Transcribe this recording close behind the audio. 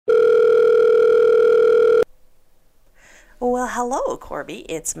Well, hello, Corby.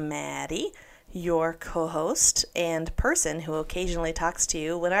 It's Maddie, your co-host and person who occasionally talks to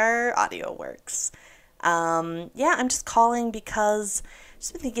you when our audio works. I'm just calling because I've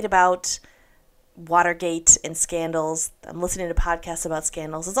just been thinking about Watergate and scandals. I'm listening to podcasts about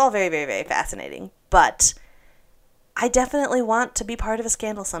scandals. It's all very, very, very fascinating. But I definitely want to be part of a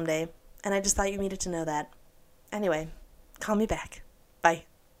scandal someday, and I just thought you needed to know that. Anyway, call me back. Bye.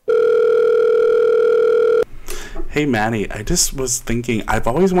 Hey Maddie, I just was thinking, I've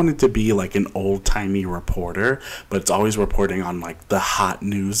always wanted to be like an old-timey reporter, but it's always reporting on like the hot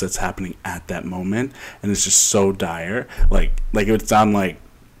news that's happening at that moment, and it's just so dire. Like it would sound like,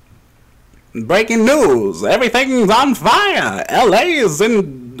 breaking news, everything's on fire, LA's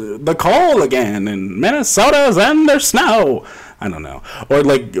in the coal again, and Minnesota's under snow. I don't know. Or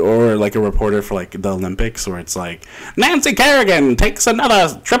like a reporter for like the Olympics where it's like, Nancy Kerrigan takes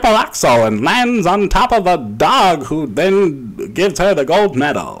another triple axel and lands on top of a dog who then gives her the gold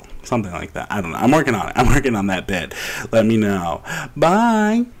medal. Something like that. I don't know. I'm working on it. I'm working on that bit. Let me know.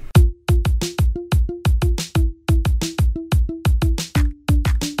 Bye.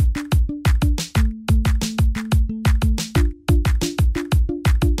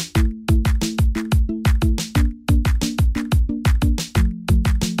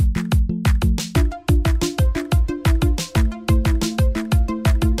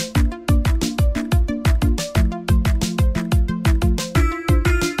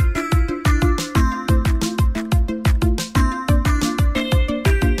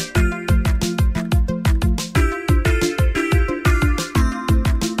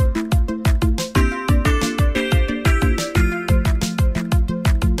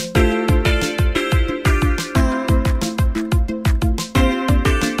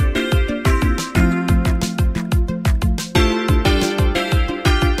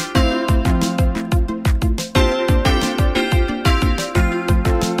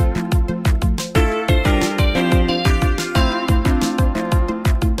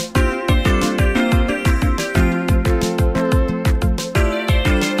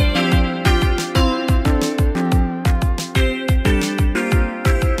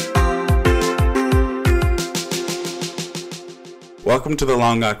 Welcome to the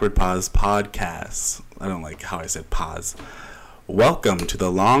Long Awkward Pause podcast. I don't like how I said pause. Welcome to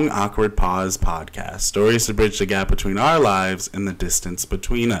the Long Awkward Pause podcast. Stories to bridge the gap between our lives and the distance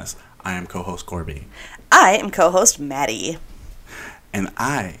between us. I am co-host Corby. I am co-host Maddie. And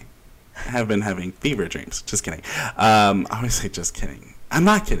I have been having fever dreams. Just kidding. I always say just kidding. I'm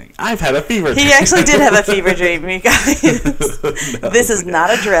not kidding. I've had a fever dream. He actually did have a fever dream, you guys. No, this is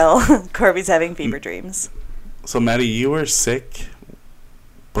not a drill. Corby's having fever dreams. So Maddie, you were sick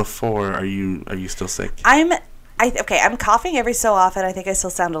before. Are you still sick? I'm coughing every so often. I think I still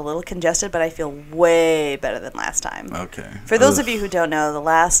sound a little congested, but I feel way better than last time. Okay. For those of you who don't know, the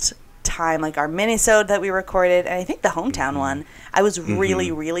last time, like our mini-sode that we recorded, and I think the hometown one, I was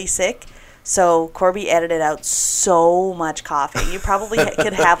really, really sick. So Corby edited out so much coughing. You probably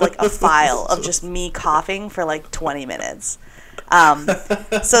could have like a file of just me coughing for like 20 minutes.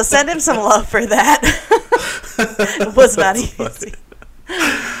 So send him some love for that. It was not easy.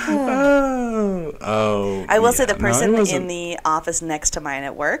 I will say the person in the office next to mine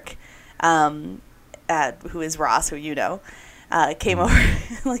at work, who is Ross, who you know, came over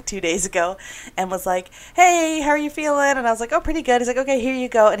like 2 days ago and was like, "Hey, how are you feeling?" And I was like, "Oh, pretty good." He's like, "Okay, here you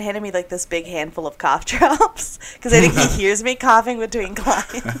go," and handed me like this big handful of cough drops because I think he hears me coughing between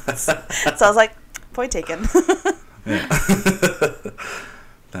clients. So I was like, "Point taken." Yeah.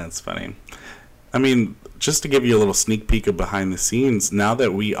 That's funny. I mean, just to give you a little sneak peek of behind the scenes, now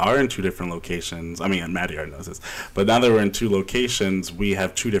that we are in two different locations, I mean, and Maddie already knows this, but now that we're in two locations, we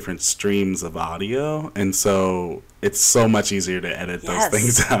have two different streams of audio, and so it's so much easier to edit those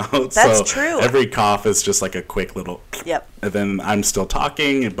things out. That's true. Every cough is just like a quick little, yep. And then I'm still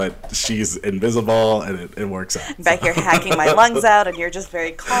talking, but she's invisible, and it works out. In fact, you're hacking my lungs out, and you're just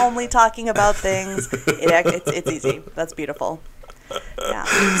very calmly talking about things. It's easy. That's beautiful. Yeah.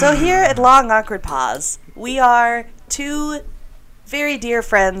 So here at Long Awkward Pause, we are two very dear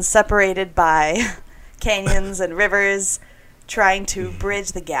friends separated by canyons and rivers, trying to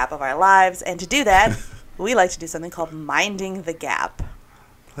bridge the gap of our lives. And to do that, we like to do something called Minding the Gap.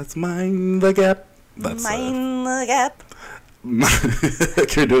 Let's mind the gap. Mind the gap.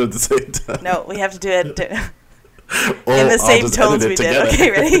 Can we do it at the same time? No, we have to do it in the same tones we did.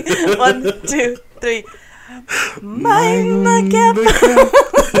 Okay, ready? 1, 2, 3. Mind the gap.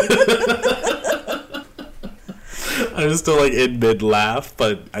 I was still like in mid laugh,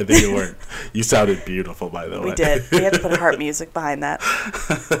 but I think it worked. You sounded beautiful, by the way. We did. We had to put heart music behind that.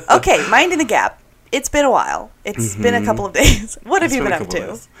 Okay, Minding the Gap. It's been a while. It's been a couple of days. What have you been up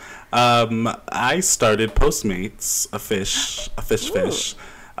to? I started Postmates, a fish.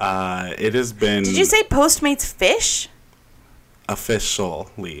 It has been... Did you say Postmates fish?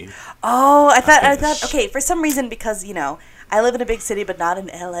 Officially. Oh, I thought, okay, for some reason, because, you know, I live in a big city, but not in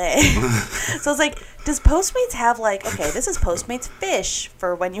LA. So I was like, does Postmates have, like, okay, this is Postmates fish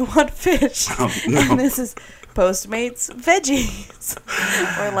for when you want fish. Oh, no. And this is Postmates veggies.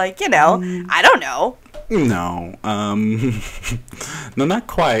 Or, like, you know, I don't know. No. No, not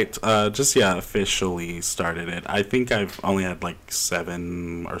quite. Just, yeah, officially started it. I think I've only had, like,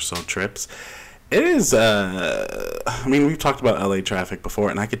 7 or so trips. It is, I mean, we've talked about LA traffic before,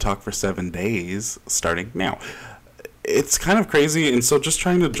 and I could talk for 7 days starting now. It's kind of crazy, and so just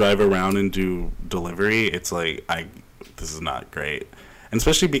trying to drive around and do delivery, it's like, this is not great. And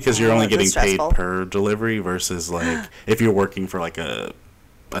especially because you're only getting paid per delivery versus, like, if you're working for, like, a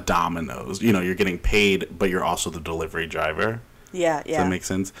Domino's, you know, you're getting paid, but you're also the delivery driver. Yeah. Does that make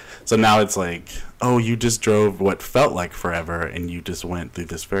sense? So now it's like, oh, you just drove what felt like forever, and you just went through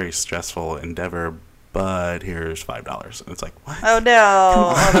this very stressful endeavor, but here's $5. And it's like, what? Oh,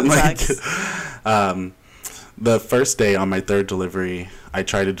 no. Come on. That sucks. The first day on my 3rd delivery, I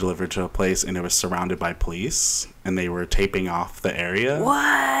tried to deliver to a place, and it was surrounded by police, and they were taping off the area.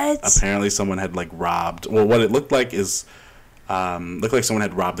 What? Apparently someone had, like, robbed... Well, what it looked like is... looked like someone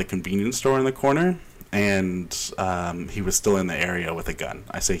had robbed the convenience store in the corner. And he was still in the area with a gun.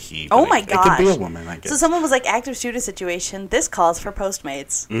 I say he. Oh my gosh. It could be a woman, I guess. So someone was like, active shooter situation. This calls for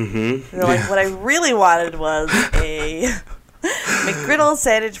Postmates. Mm-hmm. They're like, what I really wanted was a McGriddle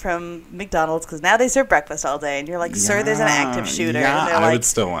sandwich from McDonald's, because now they serve breakfast all day. And you're like, sir, there's an active shooter. Yeah, and they're I like, would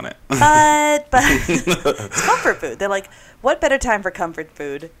still want it. But it's comfort food. They're like, what better time for comfort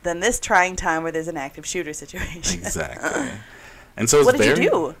food than this trying time where there's an active shooter situation? Exactly. And so what did you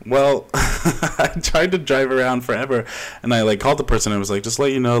do? Well, I tried to drive around forever, and I called the person. And I was like, just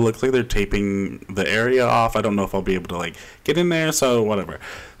let you know, it looks like they're taping the area off. I don't know if I'll be able to get in there, so whatever.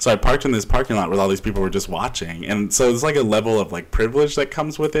 So I parked in this parking lot where all these people were just watching, and so it's like a level of privilege that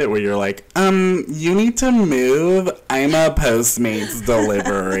comes with it, where you're like, you need to move. I'm a Postmates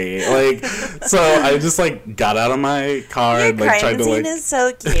delivery. So I just got out of my car Your and tried to crime scene is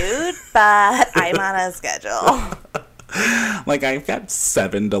so cute, but I'm on a schedule. I've got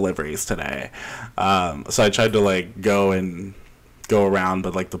 7 deliveries today. So I tried to go around,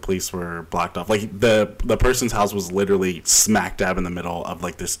 but the police were blocked off. The person's house was literally smack dab in the middle of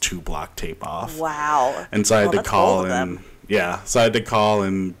this 2-block tape off. Wow. And so I had to call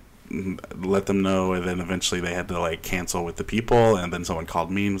and let them know, and then eventually they had to cancel with the people, and then someone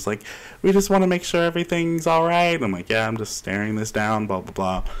called me and was like, we just want to make sure everything's all right. And I'm like, yeah, I'm just staring this down, blah blah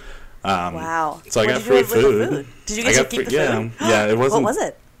blah. Wow. So I got free food. Did you get to keep the food? Yeah, it wasn't. What was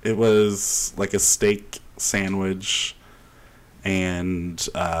it? It was a steak sandwich, and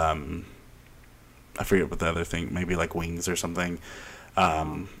I forget what the other thing, maybe wings or something.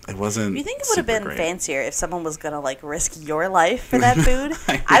 It wasn't. You think it would have been great. Fancier if someone was gonna risk your life for that food?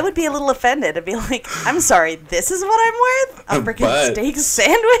 I would be a little offended. I'd be like, I'm sorry, this is what I'm worth? A freaking steak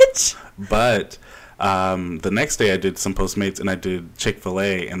sandwich? But the next day I did some Postmates, and I did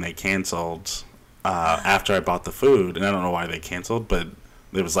Chick-fil-A, and they canceled after I bought the food. And I don't know why they canceled, but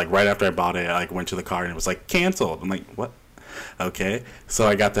it was right after I bought it, I went to the car and it was canceled. I'm like, what? Okay. So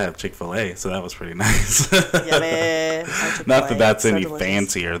I got to have Chick-fil-A, so that was pretty nice. Yummy. Not that that's any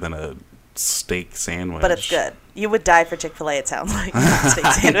fancier than a steak sandwich. But it's good. You would die for Chick-fil-A, it sounds like. Not steak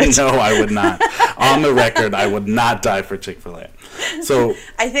sandwich. No, I would not. On the record, I would not die for Chick-fil-A. So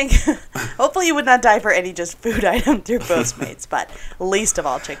I think, hopefully you would not die for any just food item through Postmates, but least of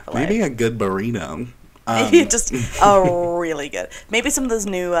all Chick-fil-A. Maybe a good burrito. Maybe just a really good. Maybe some of those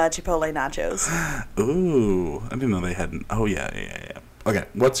new Chipotle nachos. Ooh, I didn't know they had. Oh yeah. Okay,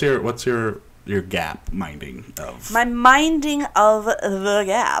 what's your gap minding of? My minding of the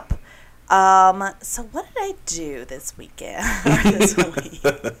gap. So what did I do this weekend? Or this week?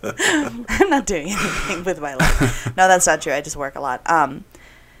 I'm not doing anything with my life. No, that's not true. I just work a lot.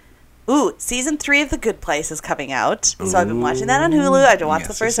 Season 3 of The Good Place is coming out. So I've been watching that on Hulu. I watched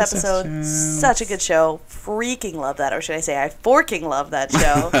the first episode. Such a good show. Freaking love that. Or should I say I forking love that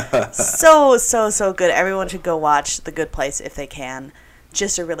show. So good. Everyone should go watch The Good Place if they can.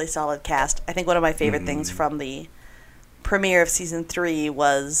 Just a really solid cast. I think one of my favorite things from the premiere of season 3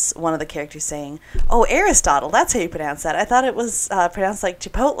 was one of the characters saying, "Oh, Aristotle, that's how you pronounce that. I thought it was pronounced like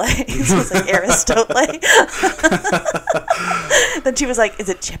Chipotle." So it's like Aristotle. Then she was like, "Is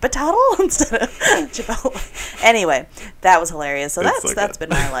it Chipotle instead of Chipotle?" Anyway, that was hilarious. So that's been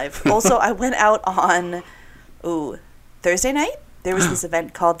my life. Also, I went out on Thursday night. there was this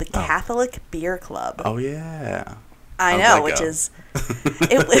event called the Catholic Beer Club. Oh, yeah. I know, which is...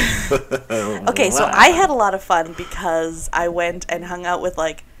 Okay, so I had a lot of fun because I went and hung out with,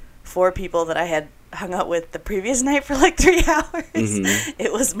 like, 4 people that I had hung out with the previous night for, like, 3 hours. Mm-hmm.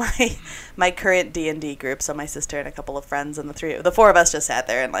 It was my current D&D group, so my sister and a couple of friends, and the 4 of us just sat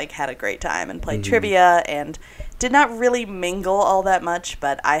there and, like, had a great time and played trivia and did not really mingle all that much,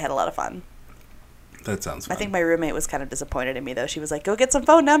 but I had a lot of fun. That sounds fun. I think my roommate was kind of disappointed in me, though. She was like, go get some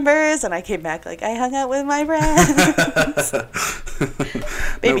phone numbers. And I came back like, I hung out with my friends.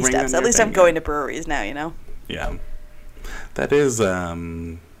 Baby steps. At least I'm going to breweries now, you know? Yeah. That is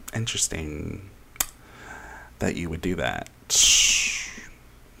interesting that you would do that.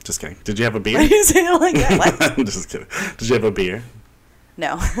 Just kidding. Did you have a beer? Why are you saying it like that? What? I'm just kidding. Did you have a beer?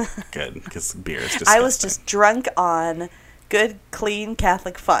 No. Good, because beer is disgusting. I was just drunk on good, clean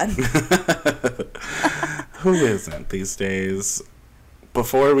Catholic fun. Who isn't these days?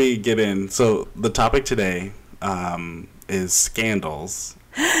 Before we get in, so the topic today is scandals.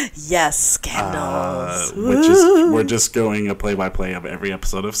 Yes, scandals. Which is, we're just going a play-by-play of every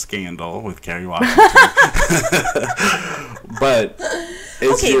episode of Scandal with Kerry Washington. But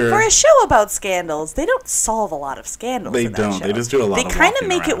for a show about scandals, they don't solve a lot of scandals. They in that don't. Show. They just do a lot. They of kind of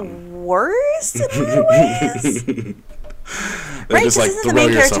make around. It worse in a lot of ways. Right, just like isn't throw the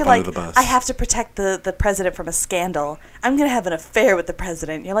main yourself character under like, the bus. I have to protect the president from a scandal. I'm going to have an affair with the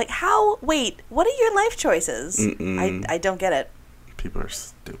president. You're like, how? Wait, what are your life choices? I don't get it. People are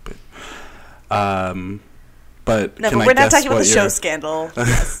stupid. But no, but we're not talking about the show Scandal.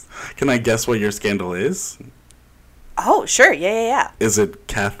 Yes. Can I guess what your scandal is? Oh, sure. Yeah. Is it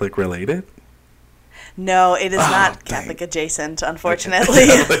Catholic related? No, it is not Catholic adjacent, unfortunately.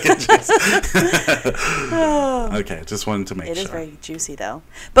 Okay, just wanted to make sure. It is very juicy, though.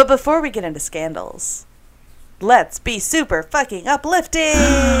 But before we get into scandals, let's be super fucking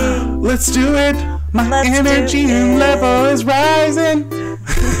uplifting. Let's do it. My energy level is rising.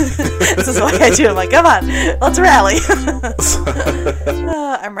 This is why I do it. I'm like, come on, let's rally.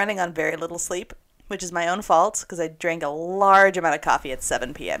 I'm running on very little sleep, which is my own fault because I drank a large amount of coffee at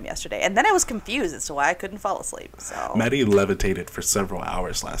 7 p.m. yesterday. And then I was confused as to why I couldn't fall asleep. So Maddie levitated for several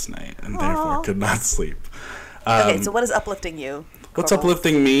hours last night and therefore could not sleep. Okay, so what is uplifting you? What's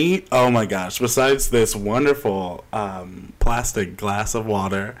uplifting me? Oh my gosh. Besides this wonderful plastic glass of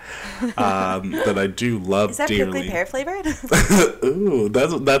water that I do love dearly. Is that prickly pear flavored? Ooh,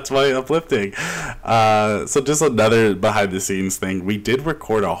 that's why uplifting. So just another behind the scenes thing. We did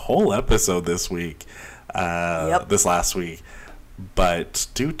record a whole episode this week, this last week. But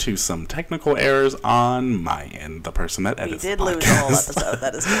due to some technical errors on my end, the person that edits we did the lose a whole episode.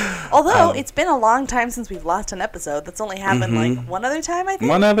 That is true. Although it's been a long time since we've lost an episode. That's only happened like one other time, I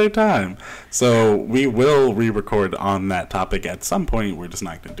think. One other time. So we will re-record on that topic at some point. We're just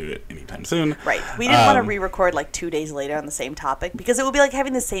not going to do it anytime soon. Right. We didn't want to re-record like 2 days later on the same topic because it would be like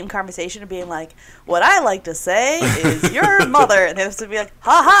having the same conversation and being like, what I like to say is your mother. And they have to be like,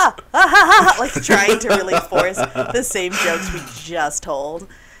 ha ha, ha ha ha, like trying to really force the same jokes we just told.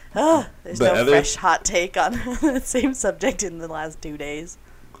 There's no fresh hot take on the same subject in the last 2 days.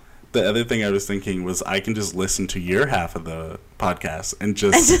 The other thing I was thinking was I can just listen to your half of the podcast and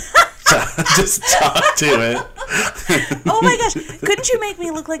just just talk to it. Oh my gosh. Couldn't you make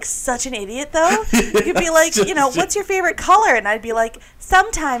me look like such an idiot, though? You could be like, what's your favorite color? And I'd be like,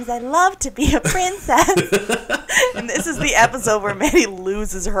 sometimes I love to be a princess. And this is the episode where Maddie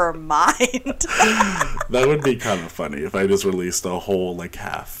loses her mind. That would be kind of funny if I just released a whole, like,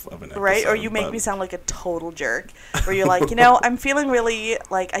 half of an episode. Right? Or you make me sound like a total jerk. Where you're like, I'm feeling really,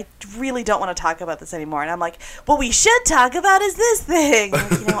 like, I really don't want to talk about this anymore. And I'm like, what we should talk about is this thing.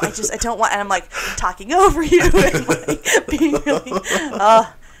 Like, I don't want, and I'm like talking over you and like being really, you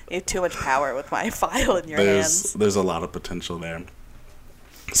have too much power with my file in your hands. There's a lot of potential there.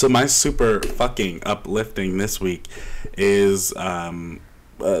 So my super fucking uplifting this week is,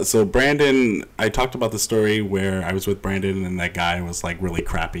 so Brandon, I talked about the story where I was with Brandon and that guy was like really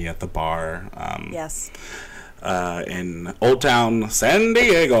crappy at the bar. Yes. In Old Town San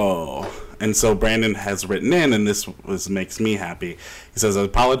Diego. And so Brandon has written in, and this makes me happy. He says, I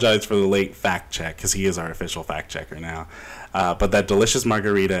apologize for the late fact check, because he is our official fact checker now. But that delicious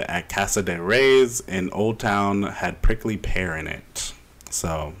margarita at Casa de Reyes in Old Town had prickly pear in it.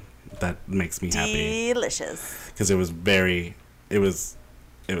 So that makes me happy. Delicious. Because it was good. It was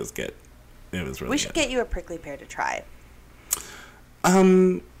really good. We should get you a prickly pear to try.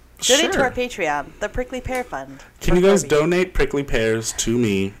 Sure. Donate to our Patreon, the Prickly Pear Fund. Can you guys donate prickly pears to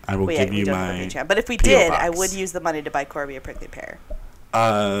me? I will give you my Patreon. But if we P.O. did, box. I would use the money to buy Corby a prickly pear.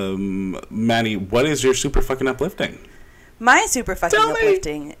 Maddie, what is your super fucking uplifting? My super fucking Tell me.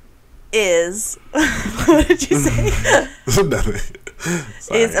 uplifting is what did you say? Nothing.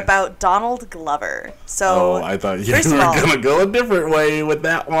 Is about Donald Glover. So I thought you first were of all, gonna go a different way with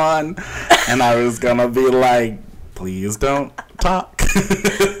that one, and I was gonna be like, "Please don't talk." what did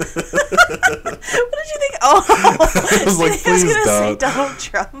you think? Oh, I was like, I was "Please gonna say don't." Donald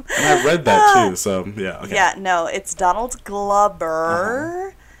Trump. And I read that too, so yeah. Okay. Yeah, no, it's Donald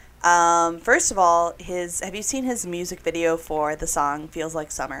Glover. First of all, have you seen his music video for the song "Feels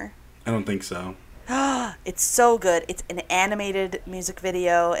Like Summer"? I don't think so. It's so good. It's an animated music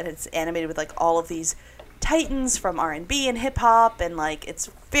video, and it's animated with like all of these titans from R&B and hip hop, and like it's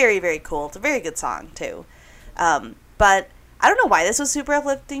very, very cool. It's a very good song too. But I don't know why this was super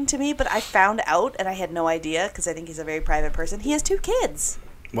uplifting to me, but I found out, and I had no idea because I think he's a very private person. He has 2 kids.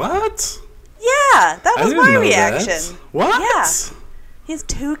 What? Yeah, that I was didn't my know reaction. that. What? Yeah. He has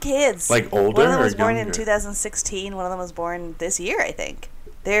 2 kids. Like older One of them was or born in younger? 2016. One of them was born this year, I think.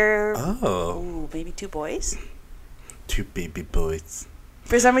 They're maybe 2 boys. 2 baby boys.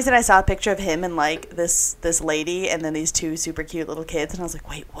 For some reason, I saw a picture of him and like this lady, and then these 2 super cute little kids, and I was like,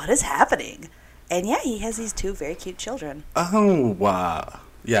 "Wait, what is happening?" And yeah, he has these 2 very cute children. Oh wow!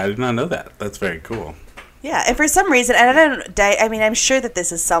 Yeah, I did not know that. That's very cool. Yeah, and for some reason, and I mean, I'm sure that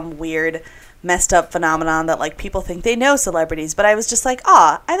this is some weird, messed up phenomenon that like people think they know celebrities, but I was just like,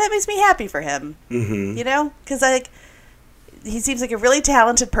 that makes me happy for him. Mm-hmm. You know, because he seems like a really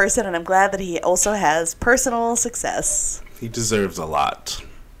talented person, and I'm glad that he also has personal success. He deserves a lot.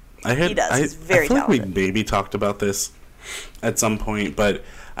 He does. He's very I feel talented. like we maybe talked about this at some point, but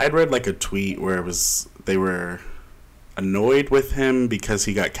I'd read like a tweet where they were annoyed with him because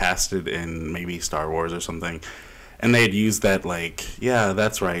he got casted in maybe Star Wars or something, and they had used that like, yeah,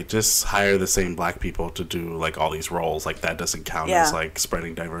 that's right, just hire the same black people to do like all these roles, like that doesn't count as like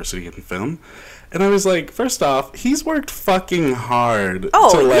spreading diversity in film. And I was like, first off, he's worked fucking hard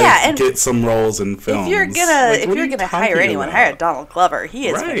to and get some roles in films. If you're gonna hire anyone, hire Donald Glover. He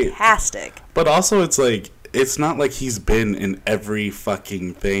is fantastic. But also, it's like, it's not like he's been in every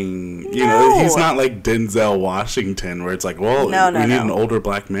fucking thing. You know, he's not like Denzel Washington, where it's like, well, we need an older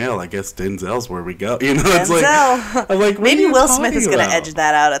black male. I guess Denzel's where we go. You know, it's like, I'm like, maybe Will Smith is gonna edge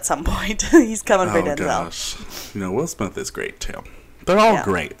that out at some point. He's coming for Denzel. Gosh. You know, Will Smith is great too. They're all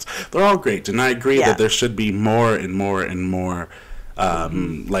great. They're all great, and I agree that there should be more and more and more,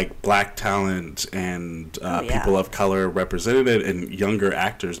 like black talent and people of color represented, and younger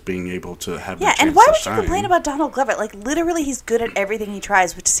actors being able to have. Yeah, and why would you complain about Donald Glover? Like literally, he's good at everything he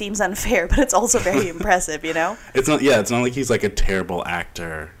tries, which seems unfair, but it's also very impressive. You know, it's not. Yeah, it's not like he's like a terrible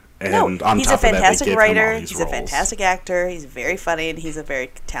actor. And on he's top a fantastic of that, they give writer. Him all these he's roles. a fantastic actor. He's very funny, and he's a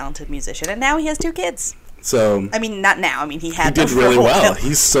very talented musician. And now he has 2 kids. So I mean, not now. I mean, he did really well.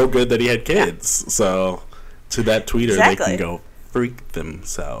 He's so good that he had kids. Yeah. So to that tweeter, they can go freak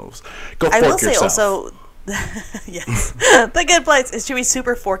themselves. Go fork yourself. I will say also, yes, the good place is to be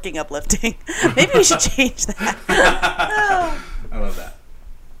super forking uplifting. Maybe we should change that. I love that.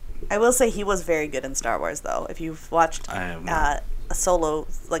 I will say he was very good in Star Wars, though. If you've watched a Solo,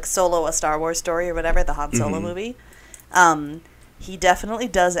 a Star Wars story or whatever, the Han Solo movie. He definitely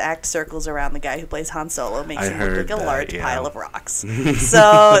does act circles around the guy who plays Han Solo, makes him look like a large pile of rocks.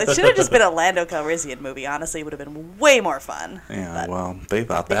 So it should have just been a Lando Calrissian movie. Honestly, it would have been way more fun. Yeah, well, they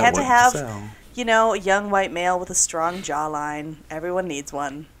thought they had to have, a young white male with a strong jawline. Everyone needs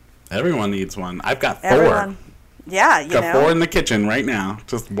one. Everyone needs one. I've got 4. Yeah, you got 4 in the kitchen right now,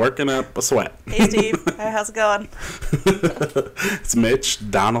 just working up a sweat. Hey, Steve. How's it going? It's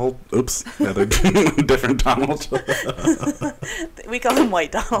Mitch, Donald. Oops, different Donald. We call him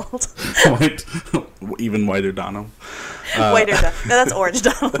White Donald. Even whiter Donald. Whiter Donald. No, that's Orange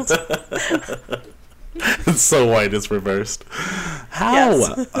Donald. It's so white, it's reversed. How?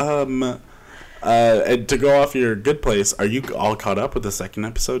 Yes. And to go off your good place, are you all caught up with the 2nd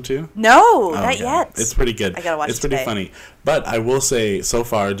episode too? No, not yet. It's pretty good. I gotta watch it. It's pretty funny. But I will say, so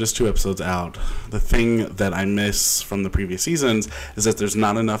far, just 2 episodes out, the thing that I miss from the previous seasons is that there's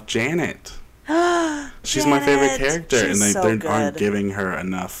not enough Janet. She's my favorite character, and they aren't giving her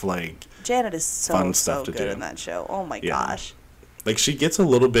enough Janet is fun stuff to good do in that show. Oh my gosh. Like she gets a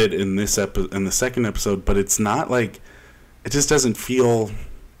little bit in this in the 2nd episode, but it's not like, it just doesn't feel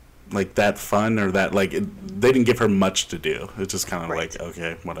like that fun, or that they didn't give her much to do. It's just kind of like,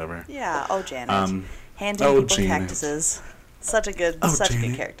 okay, whatever. Yeah. Janet. Handing people cactuses. Such a good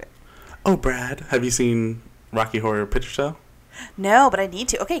character. Oh, Brad, have you seen Rocky Horror Picture Show? No, but I need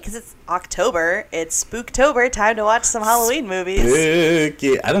to. Okay, because it's October. It's Spooktober. Time to watch some Halloween movies.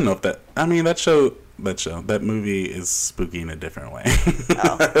 Yeah, I don't know if that. I mean, that show. that show. That movie is spooky in a different way.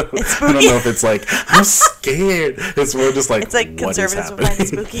 Oh, it's spooky. I don't know if it's like, I'm scared. It's more just like, it's like what conservatives would find it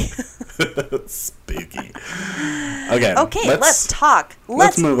spooky. Spooky. Okay. Okay, let's talk.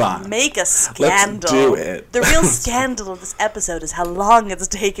 Let's move on. Make a scandal. Let's do it. The real scandal of this episode is how long it's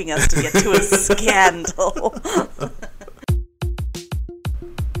taking us to get to a scandal.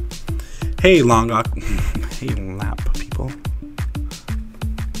 Hey, hey, lap people.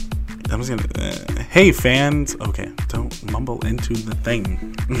 I was gonna. Hey, fans. Okay, don't mumble into the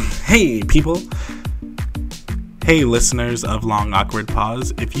thing. Hey, people. Hey, listeners of Long Awkward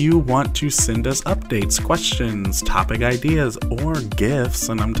Pause. If you want to send us updates, questions, topic ideas, or gifts,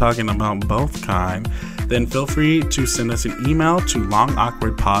 and I'm talking about both kind, then feel free to send us an email to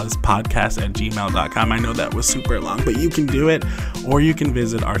longawkwardpausepodcast@gmail.com. I know that was super long, but you can do it. Or you can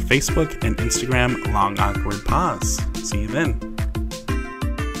visit our Facebook and Instagram, Long Awkward Pause. See you then.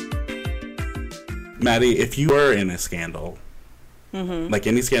 Maddie, if you were in a scandal, like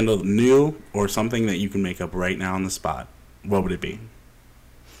any scandal, new or something that you can make up right now on the spot, what would it be?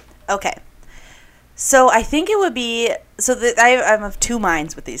 Okay. So I think it would be, I'm of two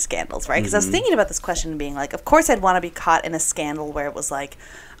minds with these scandals, right? Because I was thinking about this question and being like, of course I'd want to be caught in a scandal where it was like,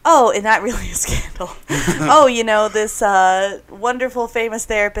 oh, and not really a scandal. Oh, this wonderful famous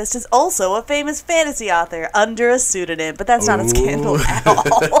therapist is also a famous fantasy author under a pseudonym, but that's not a scandal at all.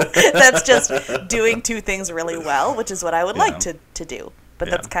 That's just doing two things really well, which is what I would like to do.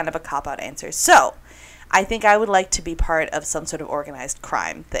 But that's kind of a cop-out answer. So I think I would like to be part of some sort of organized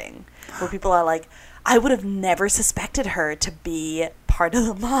crime thing where people are like, I would have never suspected her to be part of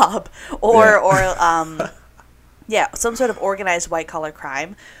the mob some sort of organized white-collar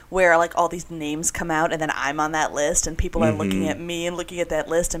crime where, like, all these names come out and then I'm on that list and people are looking at me and looking at that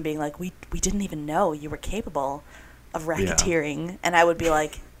list and being like, we didn't even know you were capable of racketeering. Yeah. And I would be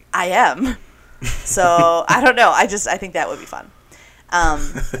like, I am. So, I don't know. I think that would be fun.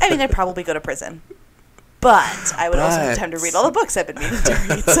 I'd probably go to prison. But I would also have time to read all the books I've been meaning to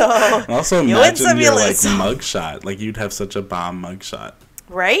read. So, also imagine your, mugshot. Like, you'd have such a bomb mugshot.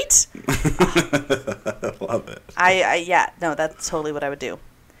 Right? Love it. That's totally what I would do.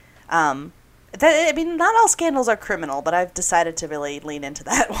 Not all scandals are criminal, but I've decided to really lean into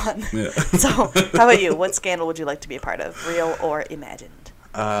that one. Yeah. So, how about you? What scandal would you like to be a part of, real or imagined?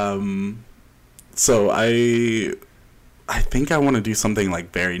 So I think I want to do something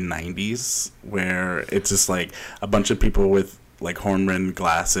like very 90s, where it's just like a bunch of people with like horn-rimmed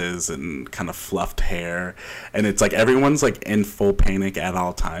glasses and kind of fluffed hair, and it's like everyone's like in full panic at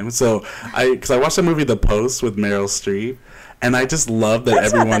all times. So because I watched the movie The Post with Meryl Streep, and I just love that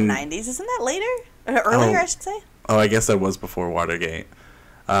That's everyone. Not the 90s, isn't that later? Or earlier, I should say. Oh, I guess that was before Watergate.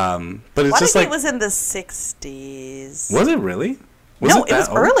 But it's Watergate just like was in the 60s. Was it really? It was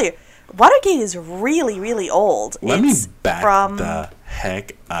earlier. Watergate is really, really old. Let me back the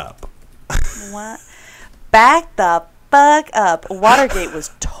heck up. What? Back the fuck up. Watergate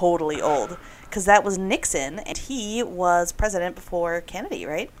was totally old because that was Nixon and he was president before Kennedy,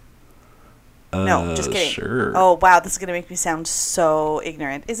 right? No, just kidding. Sure. Oh, wow, this is going to make me sound so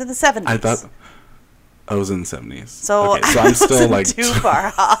ignorant. Is it the 70s? I thought I was in the 70s. So I'm still like too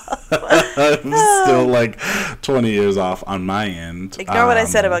far off. I'm still like 20 years off on my end. Ignore what I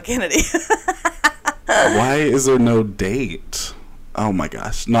said about Kennedy. Why is there no date? Oh my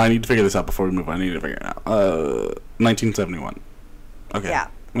gosh. No, I need to figure this out before we move on. I need to figure it out. 1971. Okay. Yeah.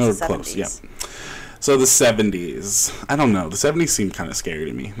 We're close. Yeah. So the 70s. I don't know. The 70s seem kind of scary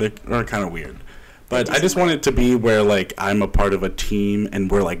to me. They're kind of weird. But I just want it to be where, like, I'm a part of a team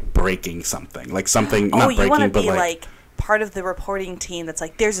and we're, like, breaking something. Like, something, not breaking, but, like... Oh, you want to be, like, part of the reporting team that's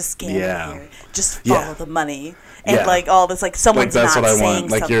like, there's a scandal here. Just follow the money. And, like, all this, like, someone's like, that's not what I saying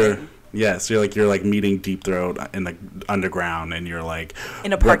want. Like, something. You're like meeting Deep Throat in the underground, and you're like,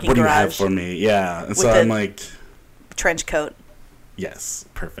 in a parking what garage. What do you have for me? Yeah, and so I'm like, trench coat. Yes,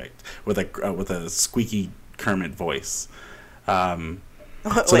 perfect. With a squeaky Kermit voice. So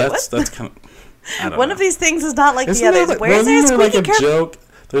Wait, that's kind of. I don't One know. of these things is not like Isn't the others. Where is there a squeaky like a Kermit? joke?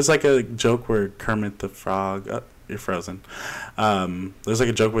 There's like a joke where Kermit the Frog. You're frozen. There's like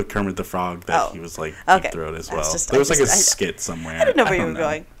a joke with Kermit the Frog that he was like Deep Throat as well. There was like a skit somewhere. I didn't know where you were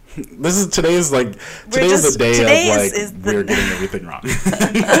going. Today is the day of like we're getting everything wrong.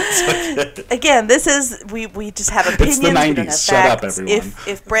 Again, this is we just have opinions. It's the 90s. We don't have Shut facts. up, everyone.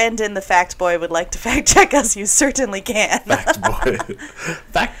 If Brandon the fact boy would like to fact check us, you certainly can. Fact boy.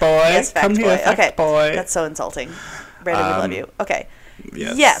 Fact boy. Yes, fact Come boy. here, fact boy. That's so insulting. Brandon, we love you. Okay.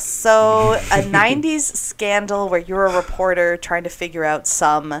 Yes. So a 90s scandal where you're a reporter trying to figure out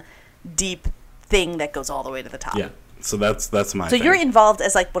some deep thing that goes all the way to the top. Yeah. So that's my So thing. you're involved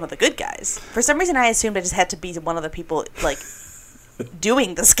as like one of the good guys. For some reason, I assumed I just had to be one of the people like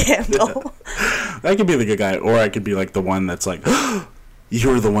doing the scandal. I could be the good guy, or I could be like the one that's like,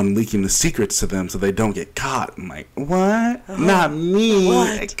 you're the one leaking the secrets to them so they don't get caught. I'm like, what? Not me.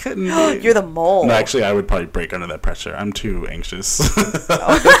 What? I couldn't do You're the mole. No, actually, I would probably break under that pressure. I'm too anxious.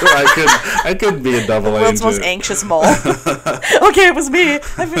 I could be a double agent. World's most anxious mole. Okay, it was me.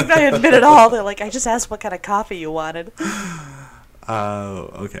 I admit it all. They're like, I just asked what kind of coffee you wanted.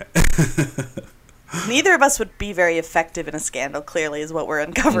 Okay. Neither of us would be very effective in a scandal, clearly, is what we're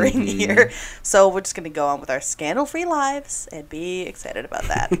uncovering here. So we're just going to go on with our scandal-free lives and be excited about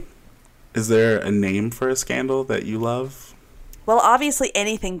that. Is there a name for a scandal that you love? Well, obviously,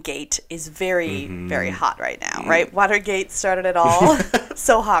 anything Gate is very, very hot right now, right? Watergate started it all.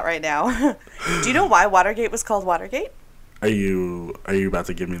 So hot right now. Do you know why Watergate was called Watergate? Are you about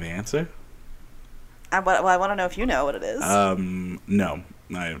to give me the answer? I want to know if you know what it is. No.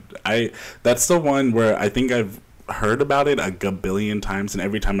 I that's the one where I think I've heard about it a gabillion times, and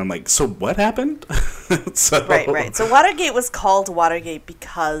every time I'm like, so what happened? Right. So Watergate was called Watergate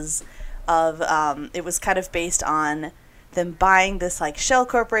because of it was kind of based on them buying this like shell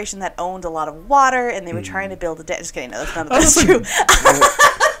corporation that owned a lot of water, and they were trying to build a dam. Just kidding, no, that's none of that's true.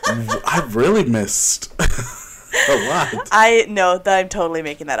 I've really missed a lot. I know that I'm totally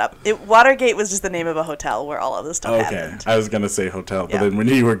making that up. Watergate was just the name of a hotel where all of this stuff happened. I was gonna say hotel, but Yeah. then when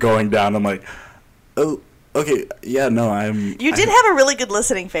you were going down, I'm like, oh, okay, yeah, no, You did have a really good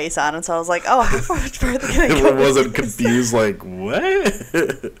listening face on, and so I was like, oh, how much further can I go? It wasn't confused, like, what?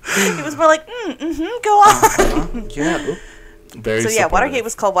 It was more like, go on. Yeah. Very So yeah, supportive. Watergate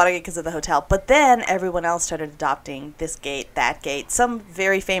was called Watergate because of the hotel. But then everyone else started adopting this gate, that gate, some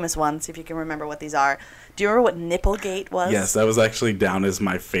very famous ones, if you can remember what these are. Do you remember what Nipplegate was? Yes, that was actually down as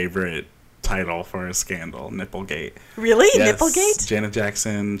my favorite title for a scandal, Nipplegate. Really? Yes, Nipplegate? Janet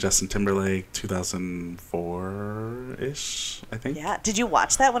Jackson, Justin Timberlake, 2004-ish, I think. Yeah. Did you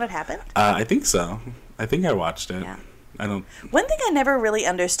watch that when it happened? I think so. I think I watched it. Yeah. I don't... One thing I never really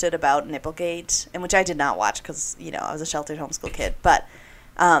understood about Nipplegate, and which I did not watch because, I was a sheltered homeschool kid, but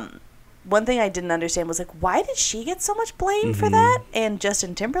one thing I didn't understand was, like, why did she get so much blame for that and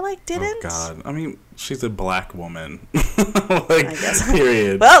Justin Timberlake didn't? Oh, God. I mean, she's a black woman. Like, I guess.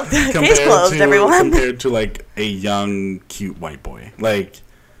 period. Well, case closed, everyone. Compared to, like, a young, cute white boy. Like,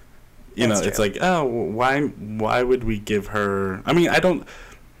 That's it's true. like, oh, why would we give her... I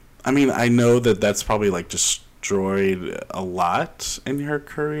know that that's probably, like, destroyed a lot in her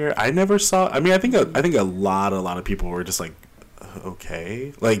career. I never saw... I think a lot of people were just like,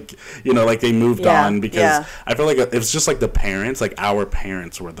 okay, like, like they moved on because I feel like it was just like the parents, like our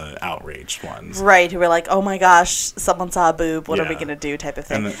parents were the outraged ones, Right, who were like, oh my gosh, someone saw a boob, what are we going to do type of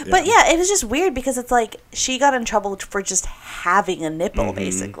thing. But yeah, it was just weird because it's like she got in trouble for just having a nipple,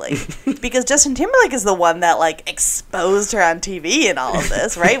 basically. Because Justin Timberlake is the one that like exposed her on TV and all of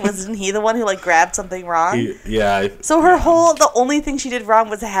this, right? Wasn't he the one who like grabbed something wrong? So the only thing she did wrong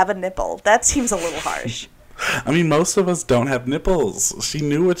was to have a nipple. That seems a little harsh. Most of us don't have nipples. She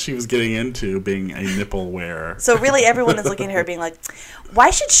knew what she was getting into, being a nipple wearer. So really everyone is looking at her being like,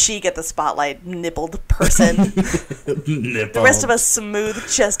 why should she get the spotlight, nippled person? Nipple. The rest of us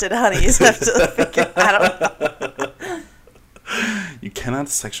smooth-chested honeys have to figure, I don't know. You cannot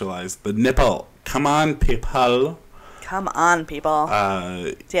sexualize the nipple. Come on, people. Come on, people.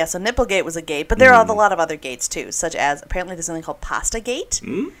 Uh, So Nipplegate was a gate, but there are a lot of other gates too, such as apparently there's something called Pastagate,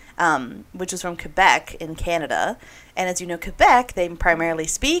 which was from Quebec in Canada. And as you know, Quebec, they primarily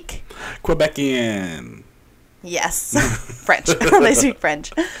speak... Quebecian. Yes, French. They speak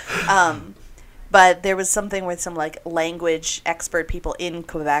French. But there was something with some like language expert people in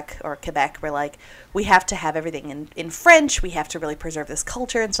Quebec were like, we have to have everything in French. We have to really preserve this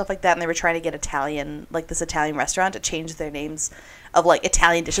culture and stuff like that. And they were trying to get this Italian restaurant to change their names of like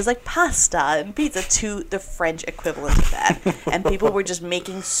Italian dishes like pasta and pizza to the French equivalent of that. And people were just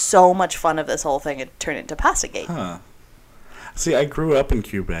making so much fun of this whole thing. It turned into Pastagate. Huh. See, I grew up in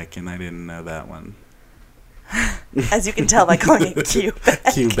Quebec and I didn't know that one. As you can tell by calling it Quebec.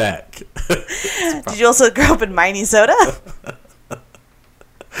 Quebec. Did you also grow up in Minnesota?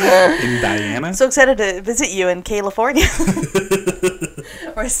 In Diana? So excited to visit you in California.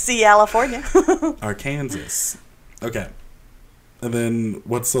 Or California. Arkansas. Okay. And then,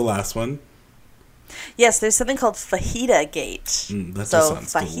 what's the last one? Yes, there's something called Fajita Gate. That just So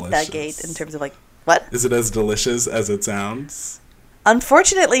sounds Fajita delicious. Gate in terms of like, what? Is it as delicious as it sounds?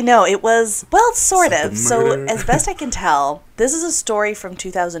 Unfortunately, no. It was, well, sort It's of. like a So murder. as best I can tell, this is a story from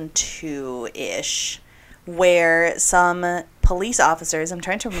 2002-ish where some police officers, I'm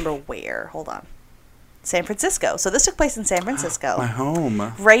trying to remember where, hold on. San Francisco. So this took place in San Francisco. My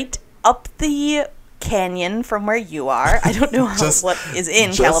home. Right up the canyon from where you are. I don't know what is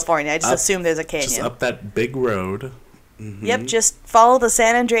in California. I just assume there's a canyon. Just up that big road. Mm-hmm. Yep, just follow the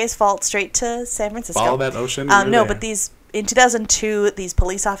San Andreas Fault straight to San Francisco. Follow that ocean. No, but in 2002, these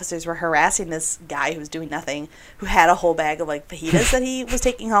police officers were harassing this guy who was doing nothing, who had a whole bag of like fajitas that he was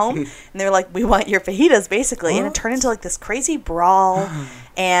taking home, and they were like, "We want your fajitas," basically, and it turned into like this crazy brawl,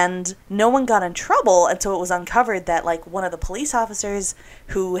 and no one got in trouble until it was uncovered that like one of the police officers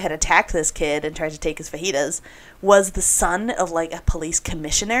who had attacked this kid and tried to take his fajitas was the son of like a police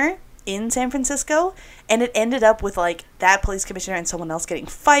commissioner in San Francisco, and it ended up with like that police commissioner and someone else getting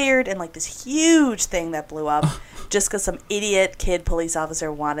fired, and like this huge thing that blew up just because some idiot kid police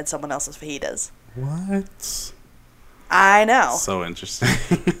officer wanted someone else's fajitas. What? I know. So interesting.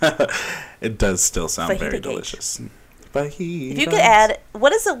 It does still sound very Fajita delicious. Fajitas. If you could add,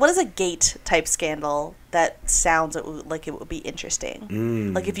 what is a gate type scandal that sounds like it would be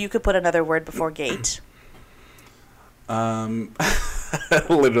interesting? Like if you could put another word before gate. I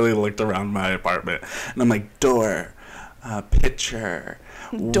literally looked around my apartment and I'm like, door, picture,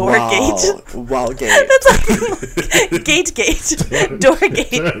 Door wall, gate. wall gate. That's like gate. Door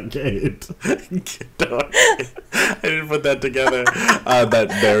gate. Door gate. Door gate. I didn't put that together. That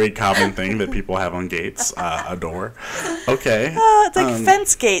very common thing that people have on gates, a door. Okay. It's like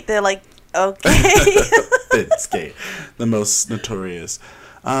fence gate. They're like, okay. Fence gate. The most notorious.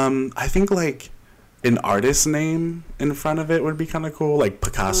 I think like an artist name in front of it would be kind of cool, like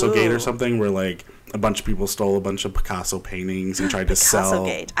Picasso Gate or something, where like a bunch of people stole a bunch of Picasso paintings and tried to sell. Picasso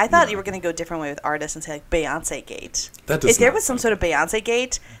Gate. I thought you were going to go a different way with artists and say like Beyonce Gate. That does if there not was some sort of Beyonce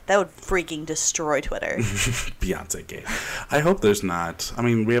Gate, that would freaking destroy Twitter. Beyonce Gate. I hope there's not. I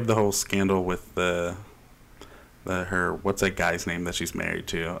mean, we have the whole scandal with her, what's that guy's name that she's married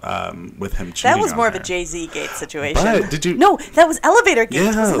to, with him cheating. That was more on of a her. Jay-Z Gate situation. But did you? No, that was Elevator Gate.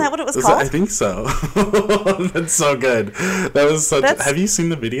 Yeah, Wasn't that what it was called? I think so. That's so good. That was such. Have you seen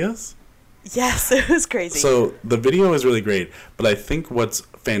the videos? Yes, it was crazy. So the video is really great, but I think what's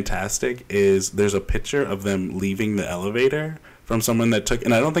fantastic is there's a picture of them leaving the elevator from someone that took,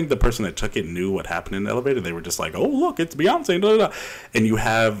 and I don't think the person that took it knew what happened in the elevator. They were just like, "Oh, look, it's Beyonce." Da, da, da. And you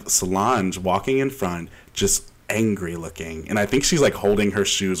have Solange walking in front, just angry looking, and I think she's like holding her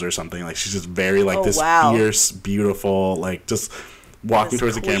shoes or something. Like she's just very like fierce, beautiful, like just walking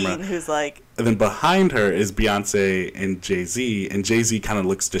towards the camera. Who's like, and then behind her is Beyonce and Jay-Z, and Jay-Z kind of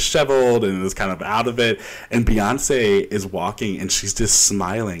looks disheveled and is kind of out of it, and Beyonce is walking and she's just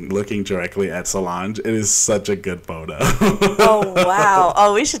smiling, looking directly at Solange. It is such a good photo. Oh wow!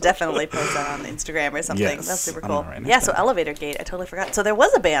 Oh, we should definitely post that on Instagram or something. Yes, that's super cool. right Yeah, so Elevator Gate, I totally forgot. So there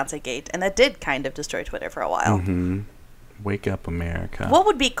was a Beyonce Gate, and that did kind of destroy Twitter for a while. Mm-hmm. Wake up, America. What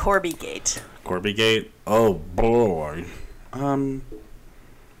would be Corby Gate? Corby Gate? Oh boy. I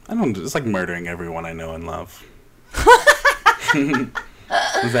don't know. It's like murdering everyone I know and love.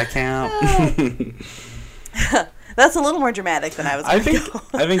 Does that count? That's a little more dramatic than I was. I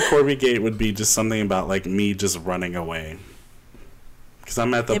think Corby Gate would be just something about like me just running away. Because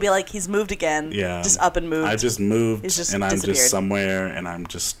I'm at the. It'd be like he's moved again. Yeah. Just up and moved. I just moved, and I'm disappeared. just somewhere, and I'm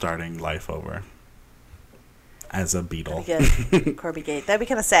just starting life over. As a beetle. Corby Gate. That'd be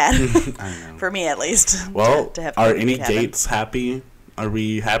kind of sad. I know. For me, at least. Well, to have are Corby any Gate happen. gates happy? Are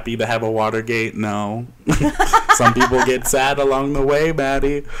we happy to have a Watergate? No. Some people get sad along the way,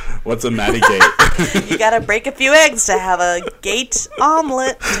 Maddie. What's a Maddie Gate? You gotta break a few eggs to have a gate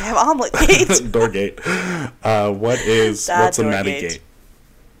omelet. To have omelet gate. Door Gate. What's a Maddie Gate. Gate?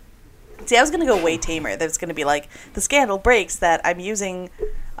 See, I was gonna go way tamer. There's gonna be like the scandal breaks that I'm using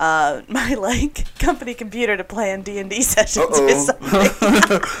my like company computer to plan D&D sessions or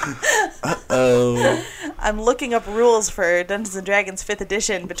something. Uh-oh. I'm looking up rules for Dungeons and Dragons 5th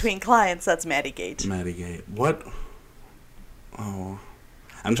edition between clients. That's Maddie Gate. Maddie Gate. What? Oh.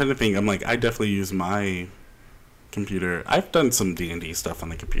 I'm trying to think. I'm like, I definitely use my computer. I've done some D&D stuff on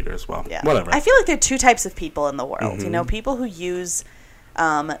the computer as well. Yeah. Whatever. I feel like there are two types of people in the world. You know, people who use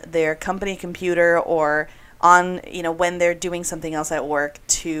their company computer or on, when they're doing something else at work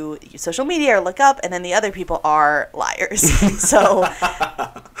to use social media or look up, and then the other people are liars. So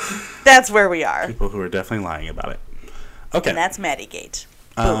that's where we are. People who are definitely lying about it. Okay. And that's Maddie Gate.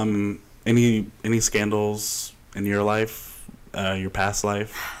 Any scandals in your life, your past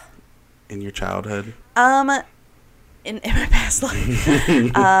life, in your childhood? In my past life,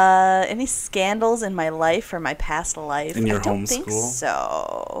 any scandals in my life or my past life? In your I don't homeschool? think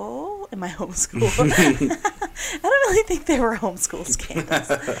so. in my homeschool. I don't really think they were homeschool scandals.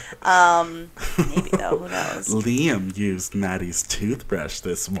 Maybe though, who knows? Liam used Maddie's toothbrush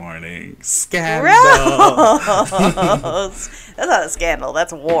this morning. Scandal. Gross. That's not a scandal.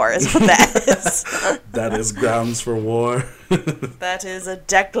 That's war is what that is. That is grounds for war. That is a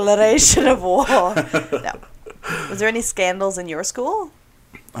declaration of war. No. Was there any scandals in your school?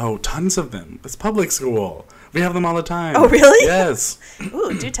 Oh, tons of them. It's public school. We have them all the time. Oh, really? Yes.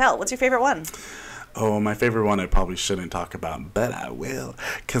 Ooh, do tell. What's your favorite one? Oh, my favorite one I probably shouldn't talk about, but I will,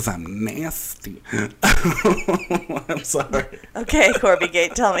 because I'm nasty. I'm sorry. Okay, Corby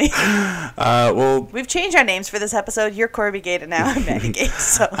Gate, tell me. Well, We've changed our names for this episode. You're Corby Gate, and now I'm Maddie Gate.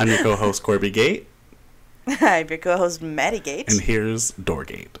 So I'm your co-host, Corby Gate. I'm your co-host, Maddie Gate. And here's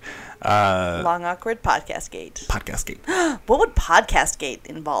Doorgate. Long Awkward Podcast Gate. Podcast Gate. What would Podcast Gate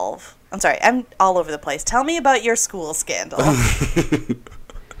involve? I'm sorry, I'm all over the place. Tell me about your school scandal.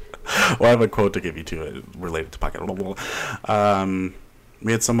 Well, I have a quote to give you too, related to podcast.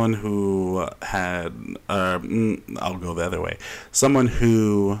 We had someone who had, I'll go the other way. Someone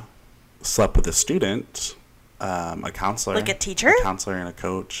who slept with a student, a counselor. Like a teacher? A counselor and a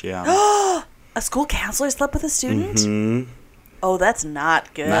coach, yeah. A school counselor slept with a student? Mm-hmm. Oh, that's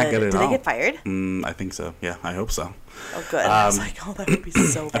not good. Not good at Did all. they get fired? I think so. Yeah, I hope so. Oh, good. I was like, oh, that would be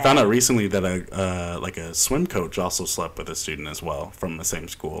so bad. I found out recently that a swim coach also slept with a student as well from the same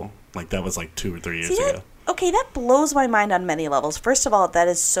school. Like that was like 2 or 3 years ago. Okay, that blows my mind on many levels. First of all, that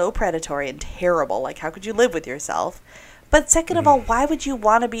is so predatory and terrible. Like, how could you live with yourself? But second of all, why would you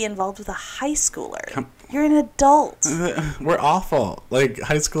want to be involved with a high schooler? You're an adult. We're awful. Like,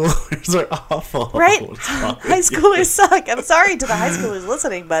 high schoolers are awful. Right? High schoolers suck. I'm sorry to the high schoolers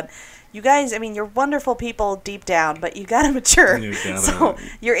listening, but you guys, I mean, you're wonderful people deep down, but you gotta mature. So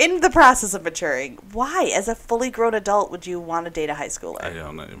you're in the process of maturing. Why, as a fully grown adult, would you want to date a high schooler? I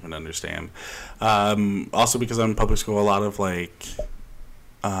don't even understand. Also, because I'm in public school, a lot of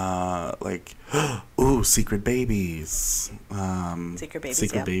ooh, secret babies.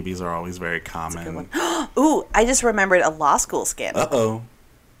 Secret babies are always very common. Ooh, I just remembered a law school scandal. Uh-oh.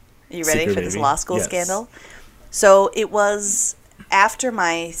 Are you ready for this law school Yes. scandal? So it was after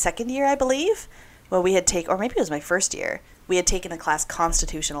my second year, I believe, where we had or maybe it was my first year, we had taken a class,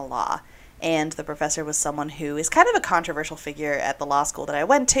 Constitutional Law. And the professor was someone who is kind of a controversial figure at the law school that I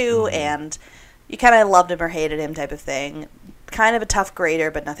went to, and you kind of loved him or hated him type of thing. Kind of a tough grader,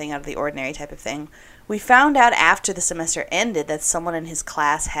 but nothing out of the ordinary type of thing. We found out after the semester ended that someone in his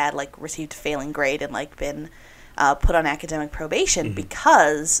class had received a failing grade and been put on academic probation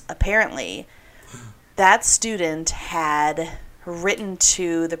because apparently that student had written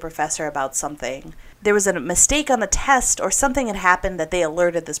to the professor about something. There was a mistake on the test or something had happened that they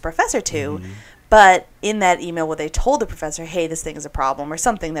alerted this professor to. But in that email where they told the professor, hey, this thing is a problem, or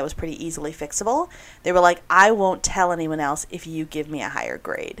something that was pretty easily fixable, they were like, I won't tell anyone else if you give me a higher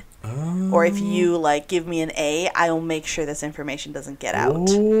grade. Oh. Or if you, give me an A, I will make sure this information doesn't get out.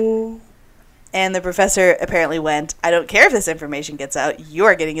 Oh. And the professor apparently went, I don't care if this information gets out, you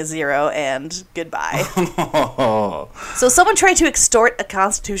are getting a 0, and goodbye. So someone tried to extort a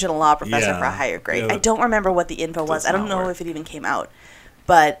constitutional law professor for a higher grade. Yeah, I don't remember what the info was. I don't know if it even came out.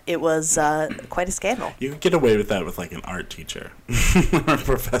 But it was quite a scandal. You could get away with that with an art teacher or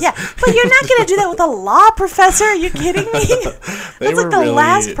professor. Yeah, but you're not going to do that with a law professor. Are you kidding me? That's like the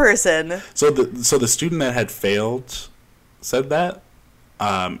last person. So the student that had failed said that,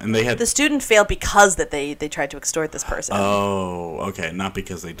 and they had the student failed because that they tried to extort this person. Oh, okay, not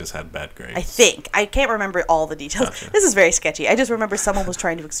because they just had bad grades. I think I can't remember all the details. Gotcha. This is very sketchy. I just remember someone was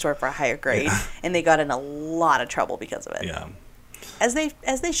trying to extort for a higher grade, and they got in a lot of trouble because of it. Yeah. As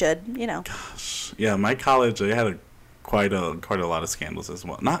they should, Gosh, yeah, my college they had quite a lot of scandals as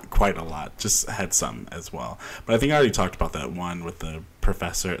well. Not quite a lot, just had some as well. But I think I already talked about that one with the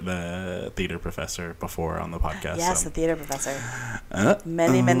theater professor before on the podcast. Yes, the theater professor.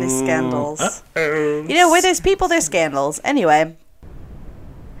 Many scandals. Where there's people, there's scandals. Anyway.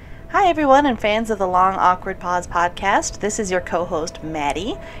 Hi everyone and fans of the Long Awkward Pause podcast. This is your co-host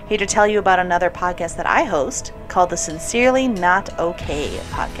Maddie, here to tell you about another podcast that I host called the Sincerely Not Okay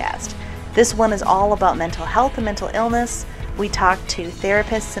podcast. This one is all about mental health and mental illness. We talk to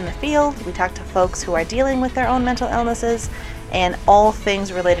therapists in the field, we talk to folks who are dealing with their own mental illnesses, and all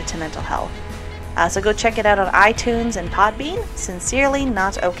things related to mental health. So go check it out on iTunes and Podbean, Sincerely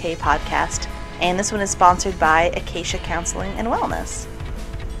Not Okay podcast. And this one is sponsored by Acacia Counseling and Wellness.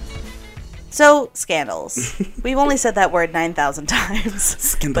 So, scandals. We've only said that word 9,000 times,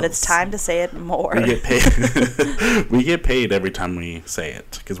 scandals. But it's time to say it more. We get paid. We get paid every time we say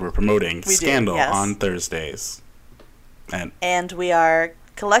it because we're promoting Scandal on Thursdays. And we are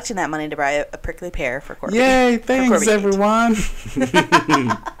collecting that money to buy a prickly pear for Corby. Yay, thanks, everyone.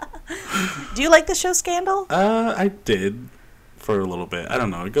 Do you like the show Scandal? I did for a little bit. I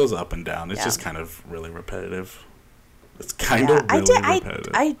don't know. It goes up and down. It's just kind of really repetitive. It's kind of really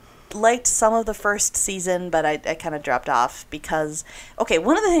repetitive. I liked some of the first season, but I kind of dropped off because, okay,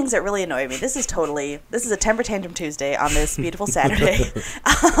 one of the things that really annoyed me, this is a Temper Tantrum Tuesday on this beautiful Saturday.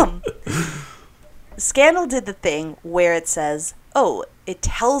 Scandal did the thing where it says, oh, it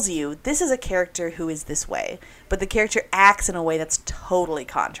tells you this is a character who is this way, but the character acts in a way that's totally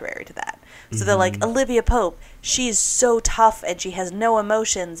contrary to that. So they're like, Olivia Pope, she's so tough and she has no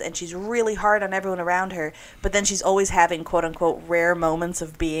emotions and she's really hard on everyone around her, but then she's always having quote-unquote rare moments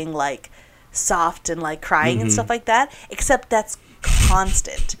of being like soft and like crying and stuff like that, except that's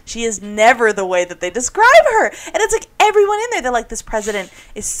constant. She is never the way that they describe her. And it's like everyone in there, they're like, this president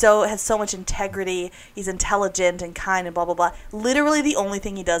has so much integrity, he's intelligent and kind and blah blah blah. Literally the only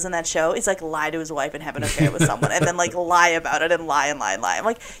thing he does in that show is like lie to his wife and have an affair with someone and then like lie about it and lie and lie and lie. I'm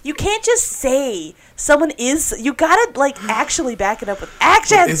like, you can't just say someone is, you gotta like actually back it up with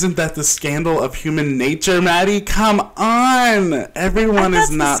action. Isn't that the scandal of human nature, Maddie? Come on. Everyone is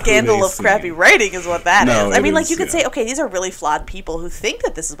not the scandal of crappy writing is what that is. I mean, like you could say, okay, these are really flawed people who think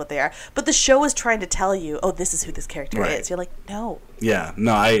that this is what they are, but the show is trying to tell you, oh, this is who this character is. You're like, no. Yeah,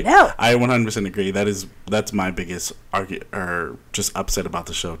 no, I 100% agree. That's my biggest just upset about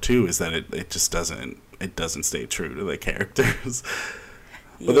the show too, is that it just doesn't stay true to the characters.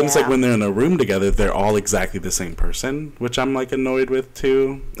 But then it's like when they're in a room together, they're all exactly the same person, which I'm like annoyed with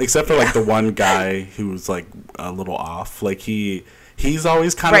too. Except for like the one guy who's like a little off. Like he's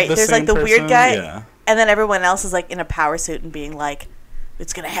always kind of the there's same like the person. weird guy, and then everyone else is like in a power suit and being like,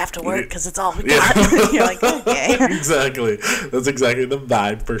 it's gonna have to work because it's all we got. You're like, okay. Exactly. That's exactly the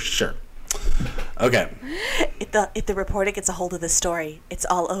vibe for sure. Okay. If the reporter gets a hold of this story, it's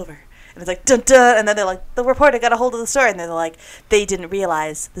all over. And it's like, dun dun, and then they're like, the reporter got a hold of the story, and they're like, they didn't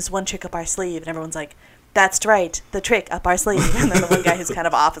realize this one trick up our sleeve, and everyone's like, that's right, the trick up our sleeve. And then the one guy who's kind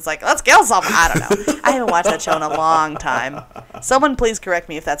of off is like, let's kill someone. I don't know. I haven't watched that show in a long time. Someone please correct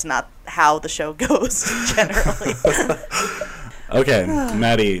me if that's not how the show goes generally. Okay,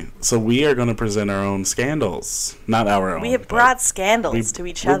 Maddie, so we are going to present our own scandals. Not our own. We have brought scandals to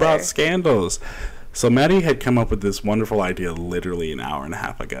each other. We brought scandals. So Maddie had come up with this wonderful idea literally an hour and a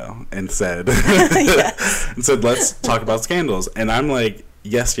half ago and said, let's talk about scandals. And I'm like,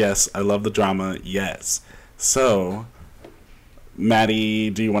 yes, I love the drama, yes. So, Maddie,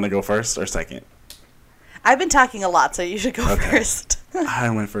 do you want to go first or second? I've been talking a lot, so you should go first. I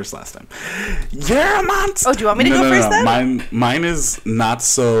went first last time. You're a monster! Oh, do you want me to go first then? Mine is not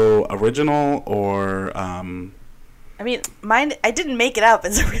so original or... I mean, mine. I didn't make it up.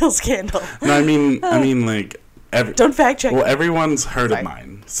 It's a real scandal. No, I mean, like... Don't fact check. Well, everyone's heard of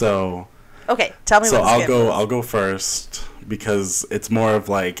mine, so... Okay, tell me what the scandal is. I'll go first, because it's more of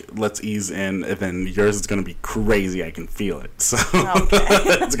like, let's ease in, and then yours is going to be crazy. I can feel it. So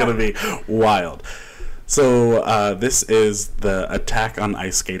it's going to be wild. So this is the attack on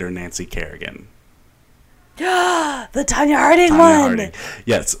ice skater Nancy Kerrigan. The Tonya Harding one.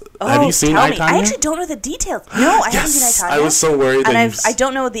 Yes. Have you seen I, Tonya? I actually don't know the details. No, I haven't seen I, Tonya. I was so worried that I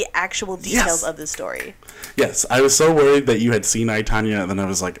don't know the actual details of the story. Yes, I was so worried that you had seen I, Tonya, and then I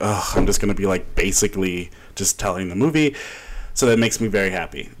was like, ugh, I'm just going to be like basically just telling the movie. So that makes me very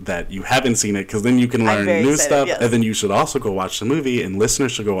happy that you haven't seen it, because then you can learn new stuff, and then you should also go watch the movie, and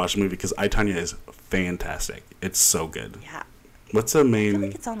listeners should go watch the movie, because I, Tonya is fantastic. It's so good. Yeah. What's the main... I feel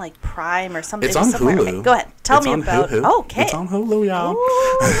like it's on like Prime or something. It's on somewhere. Hulu. Okay, go ahead. Tell me about... Hulu. Oh, okay. It's on Hulu, y'all.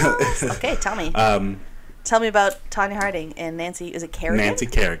 Ooh, okay, tell me. Tell me about Tonya Harding and Nancy... Is it Kerrigan? Nancy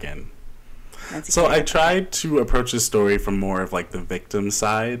Kerrigan. So I tried to approach this story from more of like the victim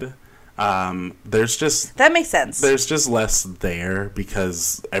side. There's just... That makes sense. There's just less there,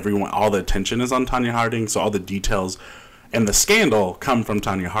 because all the attention is on Tonya Harding, so all the details... And the scandal come from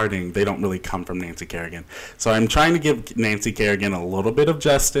Tonya Harding. They don't really come from Nancy Kerrigan. So I'm trying to give Nancy Kerrigan a little bit of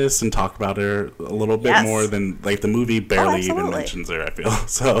justice and talk about her a little bit more than, like, the movie barely even mentions her, I feel.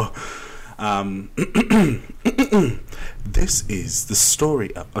 So, this is the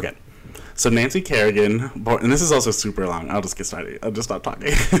story of... Okay. So Nancy Kerrigan, and this is also super long. I'll just get started. I'll just stop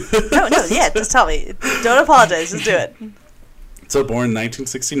talking. No, just tell me. Don't apologize. Just do it. So born in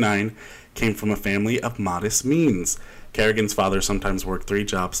 1969, came from a family of modest means. Kerrigan's father sometimes worked 3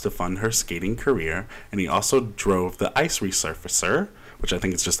 jobs to fund her skating career, and he also drove the ice resurfacer, which I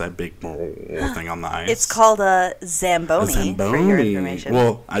think is just that big thing on the ice. It's called a Zamboni, for your information.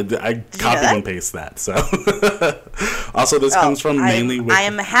 Well, I copied and pasted that. So, also this comes from mainly. I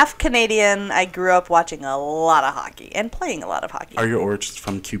am half Canadian. I grew up watching a lot of hockey and playing a lot of hockey. Are your origins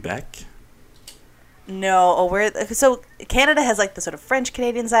from Quebec? No, so Canada has like the sort of French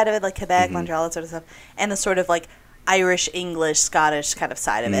Canadian side of it, like Quebec, Montreal, that sort of stuff, and the sort of like Irish, English, Scottish kind of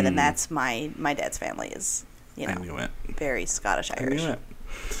side of it, and that's my dad's family is, I knew it. Very Scottish Irish. I knew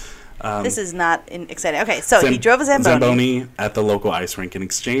it. This is not exciting. Okay, so he drove a Zamboni at the local ice rink in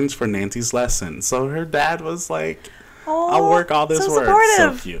exchange for Nancy's lesson. So her dad was like, "I'll work all this work."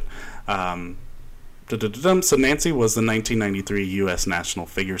 Supportive. So cute. So Nancy was the 1993 U.S. national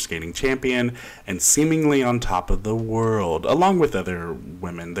figure skating champion and seemingly on top of the world, along with other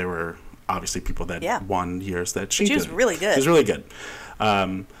women. There were obviously people that won years that she was really good. She was really good.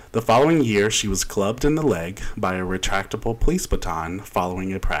 The following year, she was clubbed in the leg by a retractable police baton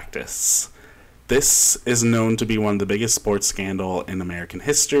following a practice. This is known to be one of the biggest sports scandal in American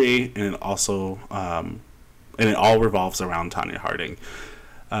history, and it also it all revolves around Tonya Harding.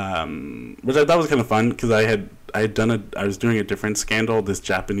 Which I thought was kind of fun because I was doing a different scandal, this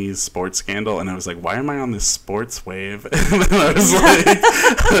Japanese sports scandal, and I was like, why am I on this sports wave? And then I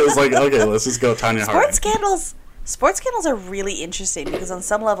was like, okay, let's just go Tonya Harding. Sports scandals are really interesting because on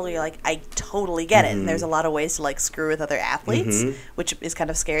some level you're like, I totally get it, and there's a lot of ways to like screw with other athletes, which is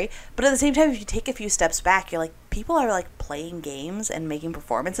kind of scary. But at the same time, if you take a few steps back, you're like, people are like playing games and making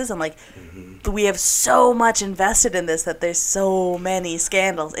performances, and like we have so much invested in this that there's so many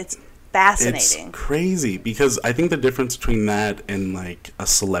scandals. It's fascinating. It's crazy because I think the difference between that and like a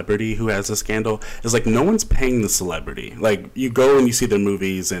celebrity who has a scandal is like no one's paying the celebrity. Like you go and you see their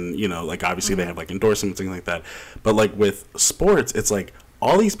movies and like obviously they have like endorsements and things like that. But like with sports, it's like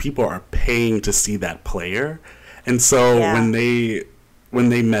all these people are paying to see that player. And so when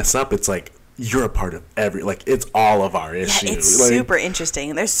they mess up, it's like you're a part of it's all of our issue. Yeah, it's super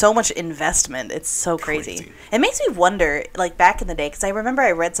interesting. There's so much investment. It's so crazy. It makes me wonder, like back in the day, because I remember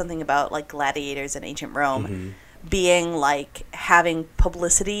I read something about like gladiators in ancient Rome being like having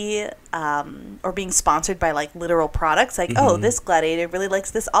publicity or being sponsored by like literal products. Like, oh, this gladiator really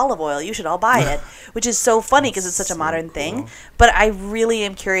likes this olive oil. You should all buy it, which is so funny because it's such a modern thing. But I really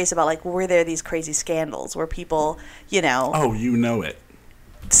am curious about like, were there these crazy scandals where people, Oh, you know it.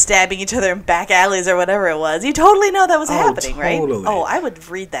 Stabbing each other in back alleys or whatever it was. You totally know that was happening, totally. Right? Oh, I would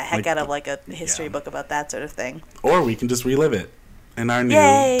read the heck out of like a history book about that sort of thing. Or we can just relive it in our new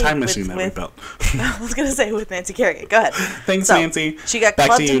time machine that we built. I was going to say with Nancy Kerrigan. Go ahead. Thanks, Nancy. She got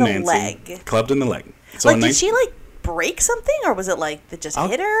clubbed in the leg. Clubbed in the leg. So did she like break something, or was it like that just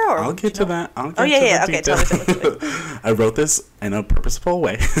hit her? Or I'll get to that. Okay, tell me. I wrote this in a purposeful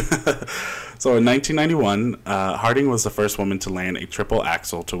way. So in 1991, Harding was the first woman to land a triple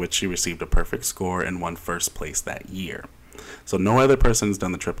axel, to which she received a perfect score and won first place that year. So no other person has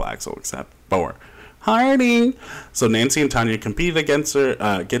done the triple axel except for Harding. So Nancy and Tonya competed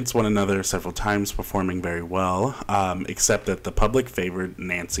against one another several times, performing very well, except that the public favored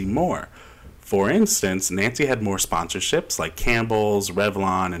Nancy more. For instance, Nancy had more sponsorships like Campbell's,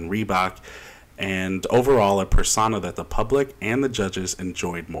 Revlon, and Reebok, and overall a persona that the public and the judges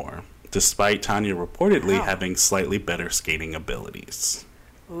enjoyed more, despite Tonya reportedly having slightly better skating abilities.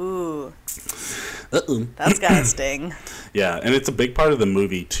 Ooh. That's gotta sting. Yeah, and it's a big part of the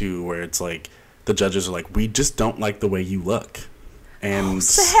movie, too, where it's like, the judges are like, we just don't like the way you look. And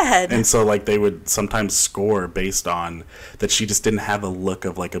sad. And so like they would sometimes score based on that she just didn't have a look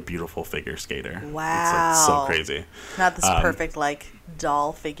of like a beautiful figure skater. Wow. It's like so crazy. Not this perfect like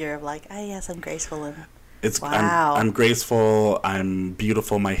doll figure of like, oh yes, I'm graceful and I'm graceful, I'm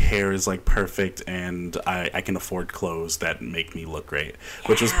beautiful, my hair is like perfect, and I can afford clothes that make me look great. Yeah.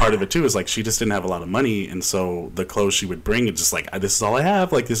 Which was part of it too, is like she just didn't have a lot of money, and so the clothes she would bring, it's just like, this is all I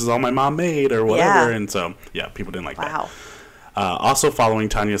have, like this is all my mom made or whatever. Yeah. And so people didn't like that. Also, following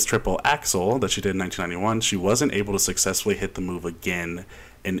Tonya's triple axel that she did in 1991, she wasn't able to successfully hit the move again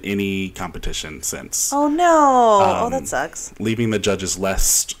in any competition since. Oh no! That sucks. Leaving the judges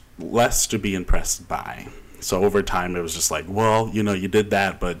less to be impressed by. So over time, it was just like, well, you did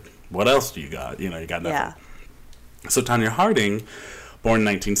that, but what else do you got? You got nothing. Yeah. So Tonya Harding, born in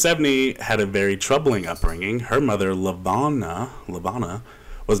 1970, had a very troubling upbringing. Her mother, Lavana,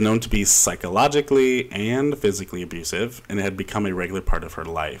 was known to be psychologically and physically abusive, and it had become a regular part of her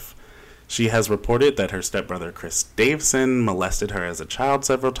life. She has reported that her stepbrother, Chris Davison, molested her as a child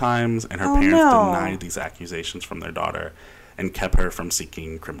several times, and her parents denied these accusations from their daughter and kept her from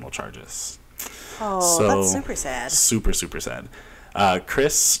seeking criminal charges. Oh, so, that's super sad. Super, super sad.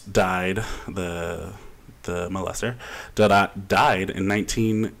 Chris died, the the molester, died in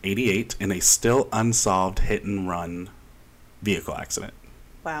 1988 in a still unsolved hit-and-run vehicle accident.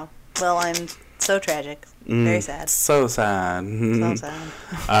 Wow. Well, I'm so tragic. Very sad. So sad. So sad.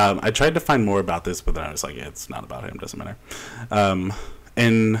 I tried to find more about this, but then I was like, yeah, it's not about him. Doesn't matter.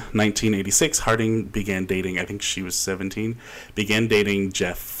 In 1986, Harding began dating, I think she was 17, began dating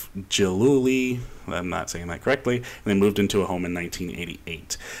Jeff Gillooly. I'm not saying that correctly. And they moved into a home in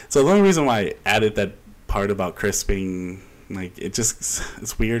 1988. So the only reason why I added that part about Chris being, like,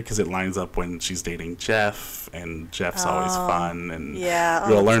 it's weird because it lines up when she's dating Jeff, and Jeff's always fun, and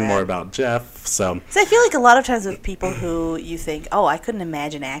you'll learn more about Jeff. So I feel like a lot of times with people who you think, oh, I couldn't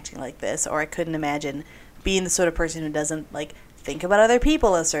imagine acting like this, or I couldn't imagine being the sort of person who doesn't, like, think about other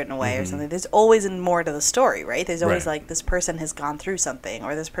people a certain way or something. There's always more to the story, right? There's always like, this person has gone through something,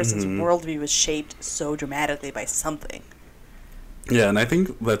 or this person's worldview is shaped so dramatically by something. Yeah, and I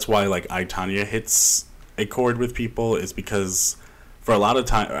think that's why, like, I, Tonya hits a chord with people, is because for a lot of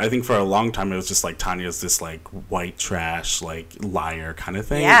time, I think for a long time, it was just like Tanya's this, like, white trash, like, liar kind of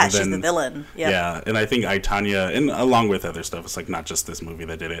thing. Yeah, and she's the villain. Yep. Yeah, and I think I, Tonya, and along with other stuff, it's like not just this movie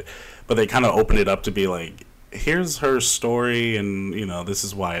that did it, but they kind of opened it up to be like, here's her story, and, you know, this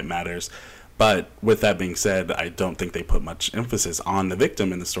is why it matters. But with that being said, I don't think they put much emphasis on the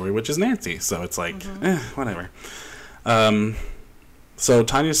victim in the story, which is Nancy. So it's like, whatever. So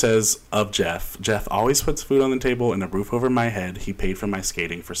Tonya says of Jeff always puts food on the table and a roof over my head. He paid for my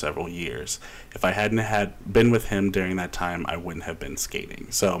skating for several years. If I hadn't been with him during that time, I wouldn't have been skating.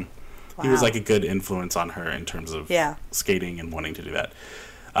 So he was like a good influence on her in terms of skating and wanting to do that.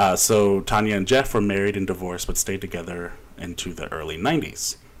 So Tonya and Jeff were married and divorced, but stayed together into the early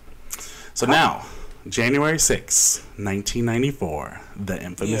 90s. So now, January 6, 1994, the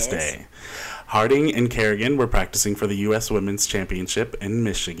infamous day. Harding and Kerrigan were practicing for the U.S. Women's Championship in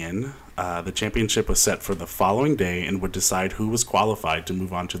Michigan. The championship was set for the following day and would decide who was qualified to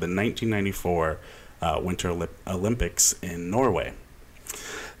move on to the 1994 Winter Olympics in Norway.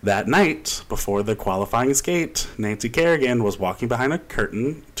 That night, before the qualifying skate, Nancy Kerrigan was walking behind a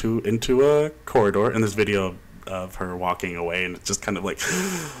curtain into a corridor, and there's video of her walking away, and it's just kind of like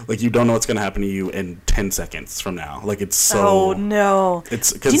you don't know what's going to happen to you in 10 seconds from now. Like, it's so... Oh, no. Do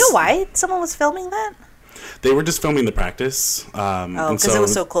you know why someone was filming that? They were just filming the practice. Because it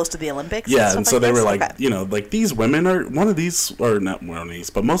was so close to the Olympics? Yeah, and so they were like, you know, like, these women are, one of these, or not one of these,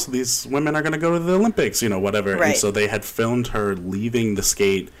 but most of these women are going to go to the Olympics, you know, whatever. Right. And so they had filmed her leaving the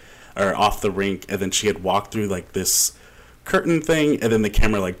skate, or off the rink, and then she had walked through, like, this curtain thing, and then the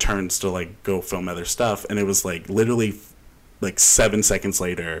camera, like, turns to, like, go film other stuff, and it was, like, literally, like, 7 seconds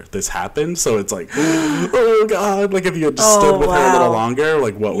later, this happened. So it's like, oh, God. Like, if you had just stood with her a little longer,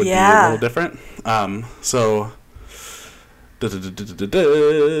 like, what would be a little different? So he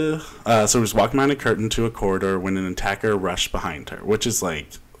was walking behind a curtain to a corridor when an attacker rushed behind her, which is, like,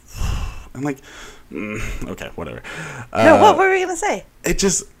 I'm like, okay, whatever. No, what were we going to say? It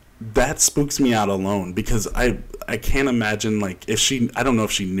just... That spooks me out alone, because I can't imagine, like, if she, I don't know if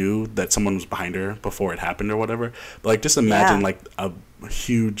she knew that someone was behind her before it happened or whatever, but, like, just imagine, like, a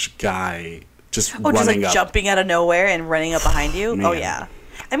huge guy just running up. Jumping out of nowhere and running up behind you? Man. Oh, yeah.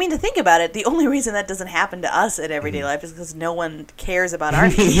 I mean, to think about it, the only reason that doesn't happen to us in everyday life is because no one cares about our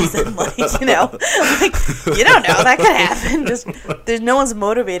needs. And, like, you know, like, you don't know. That could happen. Just, there's no one's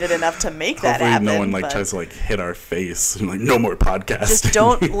motivated enough to make that happen. No one, like, tries to, like, hit our face and, like, no more podcasting. Just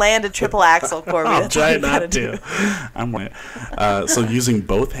don't land a triple axle, Corby. I'll try not to. I'm right. So using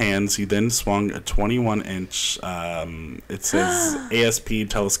both hands, he then swung a 21-inch, it says ASP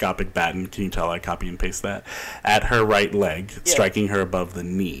telescopic baton. Can you tell I copy and paste that? At her right leg, striking her above the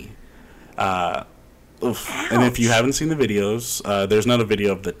knee. And if you haven't seen the videos, there's not a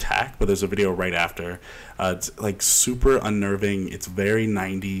video of the attack, but there's a video right after. It's, like, super unnerving. It's very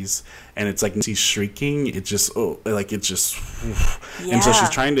 90s, and it's like she's shrieking. It just, and so she's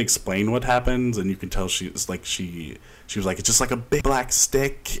trying to explain what happens, and you can tell she's like, she was like, it's just like a big black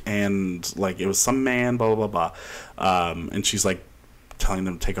stick, and, like, it was some man, blah blah blah blah, and she's like telling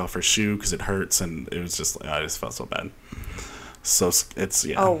them to take off her shoe because it hurts, and it was just, I just felt so bad. So it's,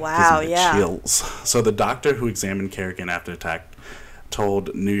 oh, wow, chills. So the doctor who examined Kerrigan after the attack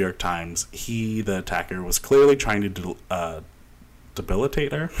told New York Times the attacker, was clearly trying to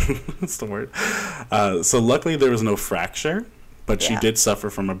debilitate her. That's the word. So luckily there was no fracture, but she did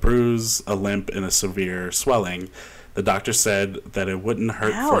suffer from a bruise, a limp, and a severe swelling. The doctor said that it wouldn't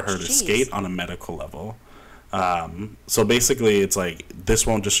hurt for her to skate on a medical level. So basically it's like, this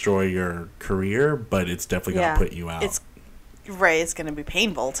won't destroy your career, but it's definitely going to put you out. It's going to be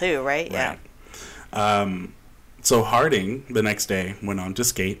painful too, right? Yeah. So Harding, the next day, went on to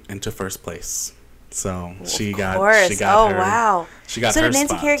skate into first place. So Of she course. got her. Wow. She got So her did Nancy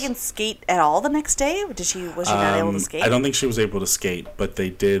spot. Kerrigan skate at all the next day? Was she not able to skate? I don't think she was able to skate, but they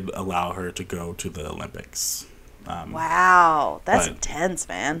did allow her to go to the Olympics. Wow, that's but- intense,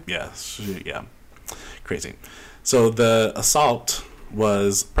 man. Yeah, crazy. So the assault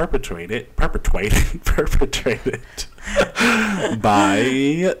was perpetrated by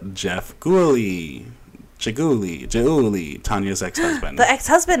Jeff Giguli, Tanya's ex-husband. The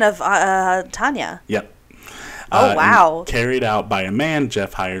ex-husband of Tanya. Yep. Oh, wow. And carried out by a man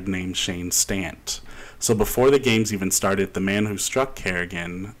Jeff hired named Shane Stant. So before the games even started, the man who struck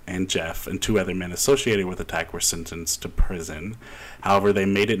Kerrigan and Jeff and 2 other men associated with the attack were sentenced to prison. However, they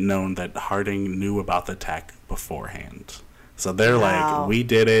made it known that Harding knew about the attack beforehand. So they're Wow. like, we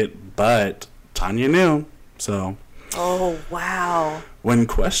did it, but Tanya knew. So Oh, wow. when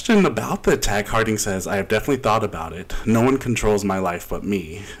questioned about the attack, Harding says, I have definitely thought about it. No one controls my life but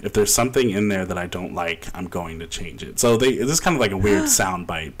me. If there's something in there that I don't like, I'm going to change it. So this is kind of like a weird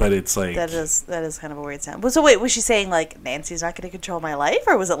soundbite, but it's like... That is kind of a weird sound. So wait, was she saying like Nancy's not going to control my life,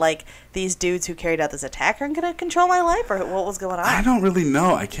 or was it like these dudes who carried out this attack aren't going to control my life, or what was going on? I don't really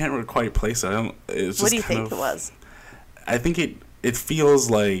know. I can't quite place it. It's just What do you kind think of- it was? I think it feels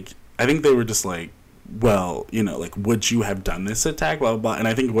like... I think they were just like, well, like, would you have done this attack, blah, blah, blah. And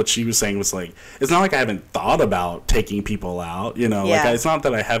I think what she was saying was, like, it's not like I haven't thought about taking people out, Yeah. Like, it's not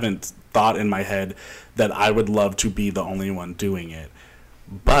that I haven't thought in my head that I would love to be the only one doing it.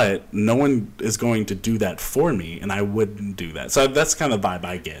 But no one is going to do that for me, and I wouldn't do that. So that's kind of the vibe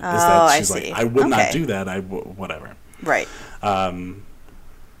I get, is that I she's see. like, I would not Okay. do that, whatever. Right.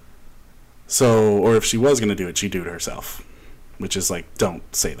 So, or if she was going to do it, she'd do it herself. Which is like, don't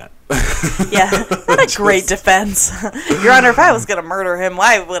say that. Yeah, not a great defense. Your Honor, if I was going to murder him,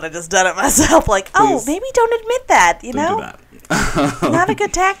 I would have just done it myself. Like, Please. maybe don't admit that, you Don't know? do that. Not a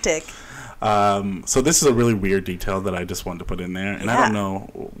good tactic. So this is a really weird detail that I just wanted to put in there, and I Yeah. don't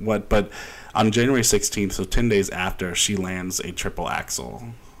know what, but on January 16th, so 10 days after, she lands a triple axel.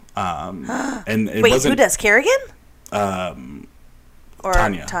 And it Wait, wasn't who does? Kerrigan? Or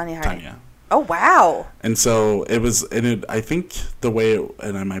Tanya. Harding? Tanya. Oh, wow. And so it was, I think the way,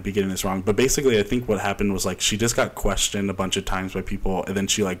 and I might be getting this wrong, but basically I think what happened was like she just got questioned a bunch of times by people, and then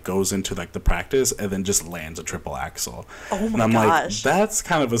she like goes into like the practice and then just lands a triple axle. Oh my and I'm gosh. like, that's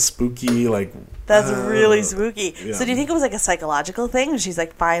kind of a spooky, like. That's really spooky. yeah. So do you think it was like a psychological thing? She's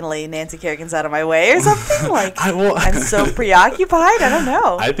like, finally, Nancy Kerrigan's out of my way or something? Like, I'm so preoccupied? I don't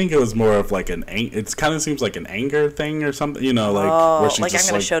know. I think it was more of like it kind of seems like an anger thing or something, like oh, where she's like I'm just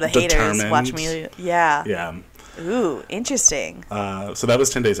going to show the haters. determined. Watch me. Yeah. Yeah. Ooh, interesting. So that was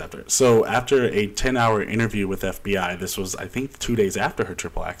 10 days after. So after a 10-hour interview with FBI, this was, I think, 2 days after her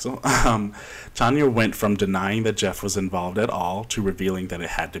triple axel, Tanya went from denying that Jeff was involved at all to revealing that it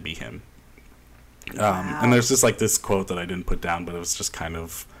had to be him. Wow. And there's just like this quote that I didn't put down, but it was just kind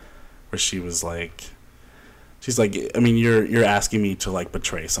of where she was like, she's like, I mean, you're asking me to like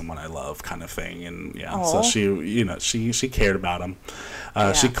betray someone I love, kind of thing, and yeah. Aw. So she cared about him.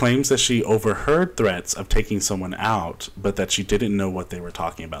 Yeah. She claims that she overheard threats of taking someone out, but that she didn't know what they were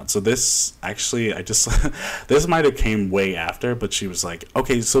talking about. So this actually, this might have came way after, but she was like,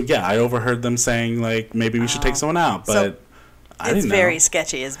 okay, so yeah, I overheard them saying like maybe we should take someone out, but. So I didn't it's know. very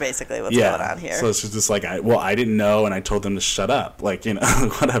sketchy is basically what's going on here. So she's just like, I didn't know, and I told them to shut up, like,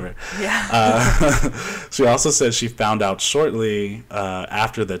 whatever. Yeah. She also says she found out shortly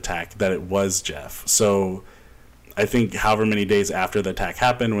after the attack that it was Jeff. So I think however many days after the attack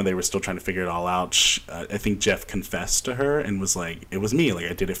happened, when they were still trying to figure it all out, I think Jeff confessed to her and was like, it was me, like,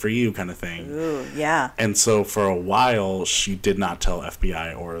 I did it for you, kind of thing. Ooh, yeah. And so for a while, she did not tell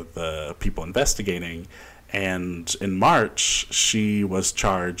FBI or the people investigating. And in March, she was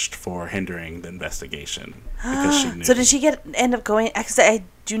charged for hindering the investigation because she knew. So did she end up going? Because I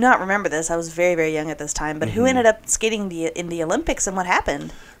do not remember this. I was very, very young at this time. But who ended up skating in the Olympics, and what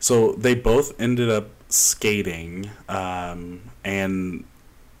happened? So they both ended up skating, and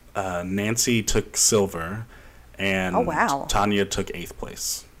Nancy took silver, and Oh, wow. Tanya took 8th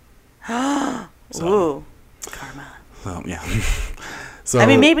place. Ooh, karma. So yeah. So I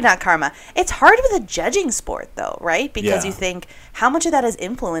mean, maybe not karma. It's hard with a judging sport, though, right? Because Yeah. you think, how much of that is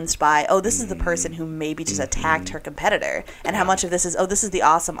influenced by, oh, this is the person who maybe just attacked her competitor, and how much of this is, oh, this is the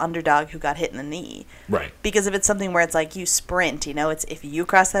awesome underdog who got hit in the knee. Right. Because if it's something where it's like you sprint, it's if you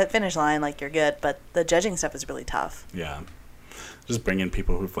cross that finish line, like you're good. But the judging stuff is really tough, Yeah. Just bring in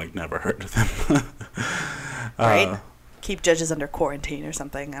people who've like never heard of them. right? Keep judges under quarantine or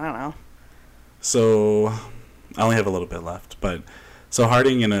something. I don't know. So I only have a little bit left, but so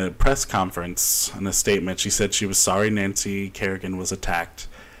Harding, in a press conference, in a statement, she said she was sorry Nancy Kerrigan was attacked,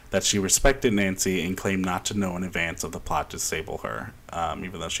 that she respected Nancy and claimed not to know in advance of the plot to disable her,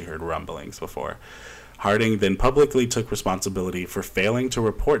 even though she heard rumblings before. Harding then publicly took responsibility for failing to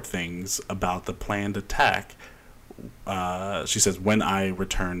report things about the planned attack. She says, when I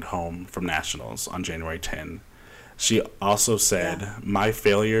returned home from nationals on January 10. She also said, my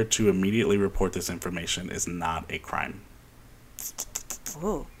failure to immediately report this information is not a crime.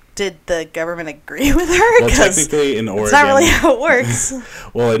 Ooh. Did the government agree with her? Well, technically in Oregon... It's not really how it works.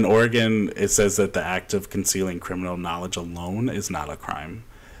 Well, in Oregon, it says that the act of concealing criminal knowledge alone is not a crime.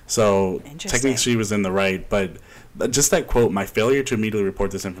 So technically she was in the right, but just that quote, my failure to immediately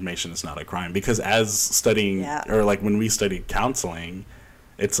report this information is not a crime. Because as studying, or like when we studied counseling,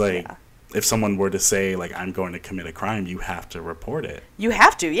 it's like... If someone were to say, like, I'm going to commit a crime, you have to report it. You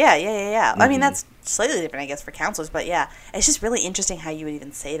have to, yeah. Mm-hmm. I mean, that's slightly different, I guess, for counselors, but yeah. It's just really interesting how you would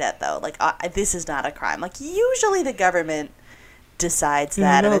even say that, though. Like, this is not a crime. Like, usually the government decides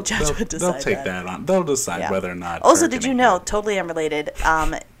that, and a judge would decide that. They'll take that on. They'll decide whether or not... Also, did you know, totally unrelated,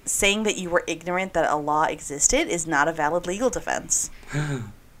 saying that you were ignorant that a law existed is not a valid legal defense.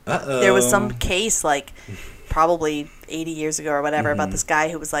 Uh-oh. There was some case, like... probably 80 years ago or whatever, about this guy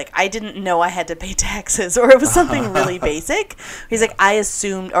who was like, I didn't know I had to pay taxes, or it was something really basic. He's like, I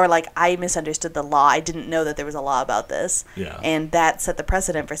assumed, or like, I misunderstood the law. I didn't know that there was a law about this. Yeah. And that set the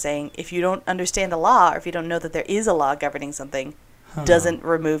precedent for saying, if you don't understand a law, or if you don't know that there is a law governing something, doesn't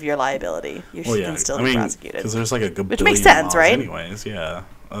remove your liability. You can still be prosecuted. Because there's like a good which makes sense, right? Anyways, yeah.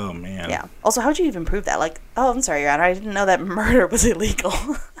 Oh, man. Yeah. Also, how would you even prove that? Like, oh, I'm sorry, Your Honor, I didn't know that murder was illegal.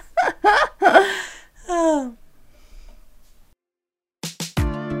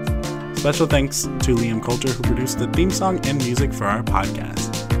 Special thanks to Liam Coulter, who produced the theme song and music for our podcast.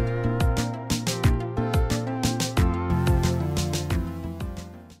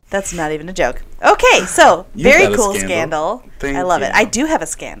 That's not even a joke. Okay, so very cool scandal. I love it. I do have a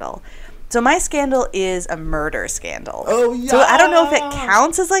scandal. So my scandal is a murder scandal. Oh, yeah. So I don't know if it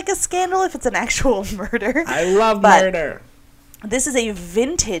counts as like a scandal, if it's an actual murder. I love murder. This is a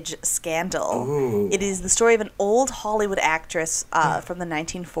vintage scandal. Ooh. It is the story of an old Hollywood actress from the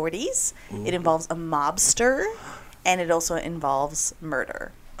 1940s. Ooh. It involves a mobster, and it also involves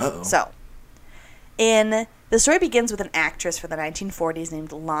murder. Uh-oh. So, the story begins with an actress from the 1940s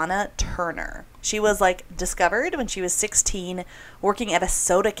named Lana Turner. She was, like, discovered when she was 16, working at a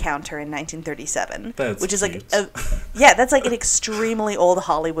soda counter in 1937. Which is cute. That's like an extremely old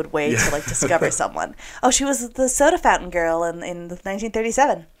Hollywood way to, like, discover someone. Oh, she was the soda fountain girl in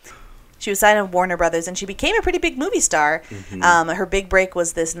 1937. She was signed to Warner Brothers, and she became a pretty big movie star. Mm-hmm. Her big break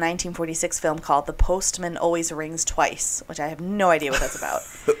was this 1946 film called The Postman Always Rings Twice, which I have no idea what that's about.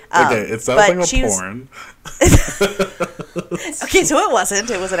 Okay, it sounds like a porn. Okay, so it wasn't.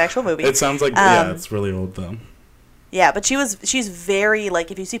 It was an actual movie. It sounds like, it's really old, though. Yeah, but she's very, like,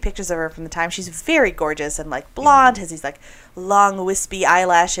 if you see pictures of her from the time, she's very gorgeous and, like, blonde, has these, like, long, wispy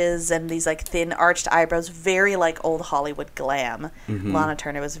eyelashes and these, like, thin, arched eyebrows, very, like, old Hollywood glam. Mm-hmm. Lana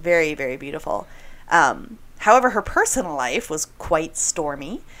Turner was very, very beautiful. However, her personal life was quite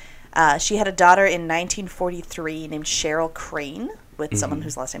stormy. She had a daughter in 1943 named Cheryl Crane, with someone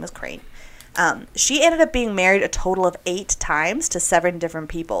whose last name was Crane. She ended up being married a total of 8 times to 7 different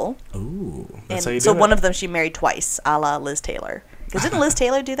people. Ooh, that's how you do so it. one of them she married twice, a la Liz Taylor. Because didn't Liz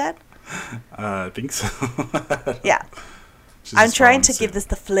Taylor do that? I think so. Yeah. I'm trying to give this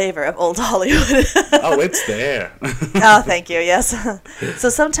the flavor of old Hollywood. Oh, it's there. Oh, thank you. Yes. So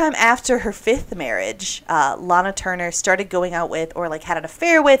sometime after her 5th marriage, Lana Turner started going out with, or like had an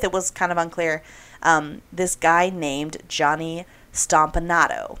affair with, it was kind of unclear, this guy named Johnny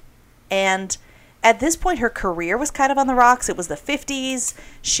Stompanato. And at this point, her career was kind of on the rocks. It was the 50s.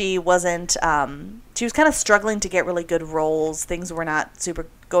 She wasn't, she was kind of struggling to get really good roles. Things were not super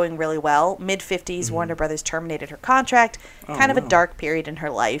going really well. Mid-50s, Warner Brothers terminated her contract. Kind of a dark period in her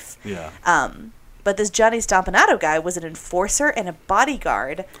life. Yeah. But this Johnny Stompanato guy was an enforcer and a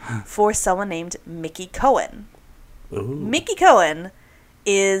bodyguard for someone named Mickey Cohen. Ooh. Mickey Cohen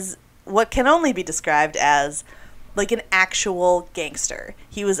is what can only be described as like an actual gangster.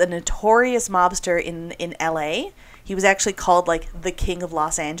 He was a notorious mobster in LA. He was actually called like the King of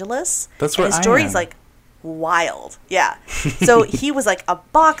Los Angeles. That's where his story's like wild. Yeah. So he was like a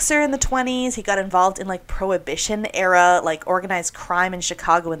boxer in the 20s. He got involved in like Prohibition era, like organized crime in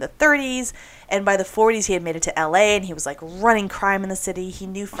Chicago in the 30s. And by the 40s, he had made it to LA and he was like running crime in the city. He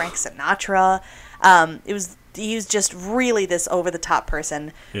knew Frank Sinatra. He was just really this over the top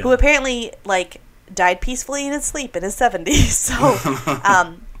person who apparently like died peacefully in his sleep in his 70s. So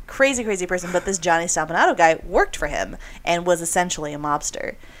crazy, crazy person. But this Johnny Stompanato guy worked for him and was essentially a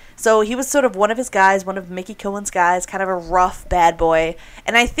mobster. So he was sort of one of his guys, one of Mickey Cohen's guys, kind of a rough bad boy.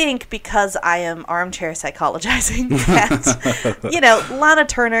 And I think because I am armchair psychologizing that, Lana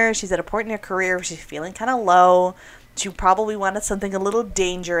Turner, she's at a point in her career where she's feeling kind of low. She probably wanted something a little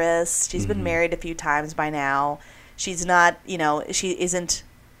dangerous. She's been married a few times by now. She's not, she isn't,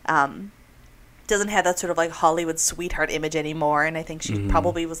 doesn't have that sort of like Hollywood sweetheart image anymore. And I think she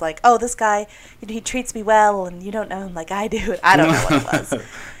probably was like, oh, this guy, he treats me well and you don't know him like I do. I don't know what it was.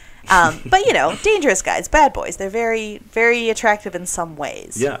 But, dangerous guys, bad boys. They're very, very attractive in some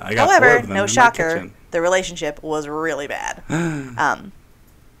ways. Yeah, I got However, four of them no in shocker, my kitchen. the relationship was really bad.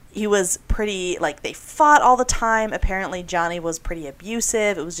 He was pretty, they fought all the time. Apparently, Johnny was pretty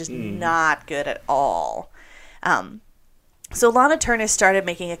abusive. It was just not good at all. So Lana Turner started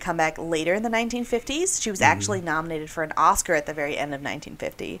making a comeback later in the 1950s. She was actually nominated for an Oscar at the very end of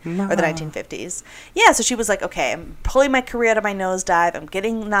 1950, or the 1950s. Yeah, so she was like, okay, I'm pulling my career out of my nosedive. I'm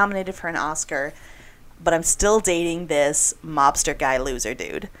getting nominated for an Oscar, but I'm still dating this mobster guy loser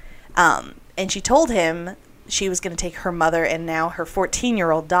dude. And she told him she was going to take her mother and now her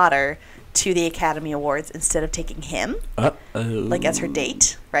 14-year-old daughter to the Academy Awards instead of taking him, as her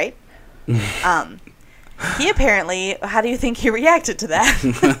date, right? He apparently, how do you think he reacted to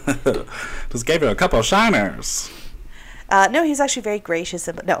that? Just gave you a couple of shiners. No, he was actually very gracious.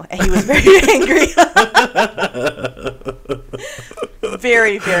 No, he was very angry.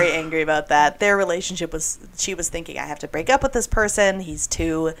 Very, very angry about that. Their relationship was, she was thinking, I have to break up with this person. He's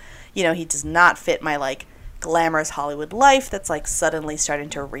too, he does not fit my, glamorous Hollywood life that's, suddenly starting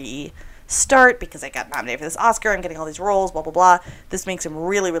to restart because I got nominated for this Oscar. I'm getting all these roles, blah, blah, blah. This makes him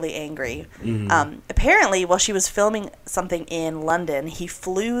really, really angry. Apparently, while she was filming something in London, he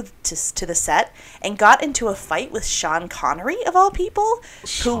flew to the set and got into a fight with Sean Connery, of all people,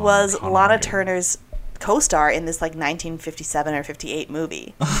 who was Lana Turner's co-star in this, 1957 or 58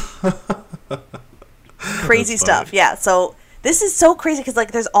 movie. Crazy stuff. Yeah, so this is so crazy because,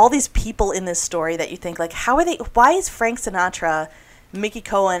 there's all these people in this story that you think, why is Frank Sinatra, Mickey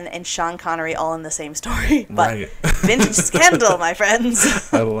Cohen, and Sean Connery all in the same story? But right. Vintage scandal, my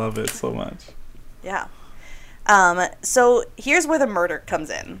friends. I love it so much. Yeah. So here's where the murder comes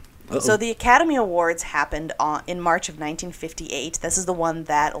in. Uh-oh. So the Academy Awards happened in March of 1958. This is the one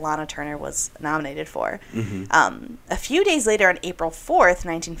that Lana Turner was nominated for. A few days later, on April 4th,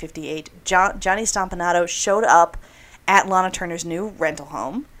 1958, Johnny Stompanato showed up at Lana Turner's new rental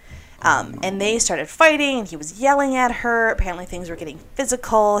home. And they started fighting, and he was yelling at her. Apparently things were getting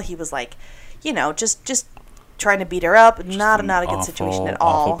physical. He was just trying to beat her up. Not a good situation at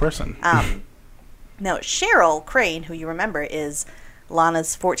all. Awful person. Now, Cheryl Crane, who you remember is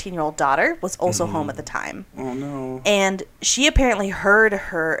Lana's 14-year-old daughter, was also home at the time. Oh, no. And she apparently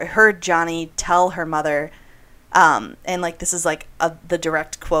heard Johnny tell her mother, and this is the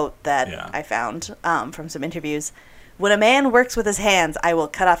direct quote that I found from some interviews. When a man works with his hands, I will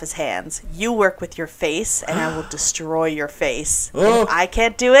cut off his hands. You work with your face, and I will destroy your face. And if I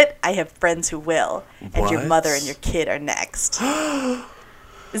can't do it, I have friends who will. And your mother and your kid are next.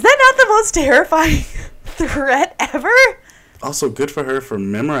 Is that not the most terrifying threat ever? Also, good for her for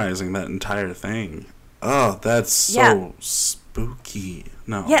memorizing that entire thing. Oh, that's so spooky.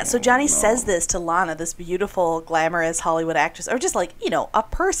 No. Yeah, so Johnny says this to Lana, this beautiful, glamorous Hollywood actress, or just a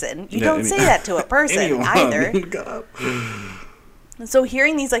person. You don't say that to a person either. So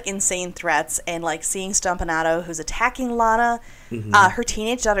hearing these insane threats and seeing Stompanato, who's attacking Lana, her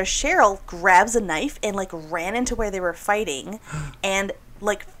teenage daughter Cheryl grabs a knife and ran into where they were fighting and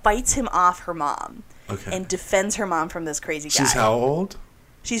fights him off her mom and defends her mom from this crazy guy. She's how old?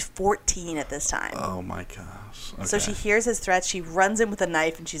 She's 14 at this time. Oh my gosh. Okay. So she hears his threats. She runs in with a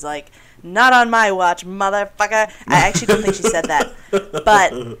knife and she's like, "Not on my watch, motherfucker." I actually don't think she said that,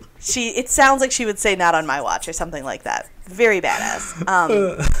 but it sounds like she would say "not on my watch" or something like that. Very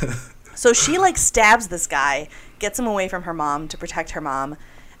badass. So she stabs this guy, gets him away from her mom to protect her mom.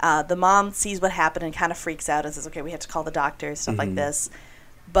 The mom sees what happened and kind of freaks out and says, "Okay, we have to call the doctor," stuff like this.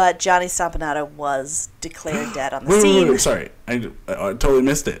 But Johnny Stompanato was declared dead on the scene. Wait, sorry. I totally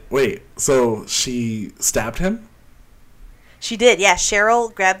missed it. Wait, so she stabbed him? She did, yeah.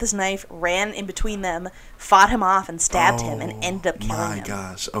 Cheryl grabbed this knife, ran in between them, fought him off, and stabbed him, and ended up killing him. My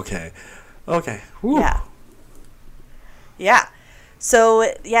gosh. Okay. Whew. Yeah. Yeah.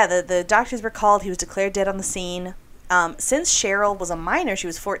 So, the doctors were called. He was declared dead on the scene. Since Cheryl was a minor, she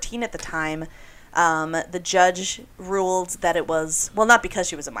was 14 at the time, the judge ruled that it was, well, not because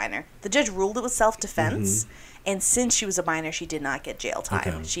she was a minor. The judge ruled it was self-defense, and since she was a minor, she did not get jail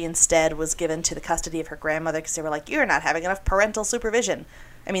time. Okay. She instead was given to the custody of her grandmother because they were like, "You're not having enough parental supervision."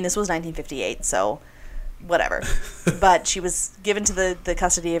 I mean, this was 1958, so whatever. But she was given to the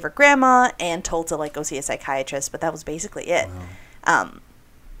custody of her grandma and told to, like, go see a psychiatrist, but that was basically it. Wow.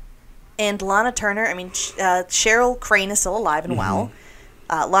 And Lana Turner, I mean, Cheryl Crane is still alive and well.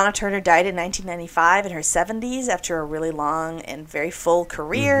 Lana Turner died in 1995 in her 70s after a really long and very full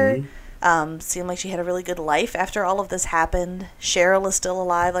career. Seemed like she had a really good life after all of this happened. Cheryl is still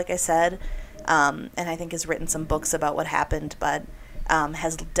alive, like I said, and I think has written some books about what happened, but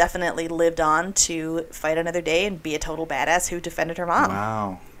has definitely lived on to fight another day and be a total badass who defended her mom.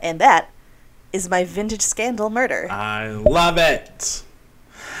 Wow. And that is my vintage scandal murder. I love it.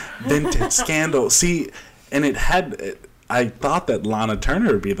 Vintage scandal. See, and I thought that Lana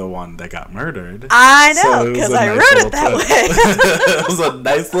Turner would be the one that got murdered. I know, because I wrote it that way. It was a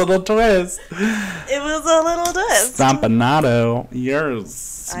nice little twist. It was a little twist. Stampanato, yours.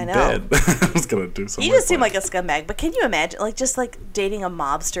 I know. Dead. I was going to do something. He just seemed like a scumbag, but can you imagine, like, just, like, dating a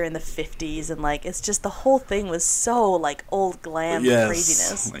mobster in the 50s, and, like, it's just, the whole thing was so, like, old glam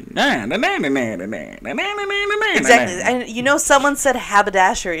craziness. Like, exactly. And, you know, someone said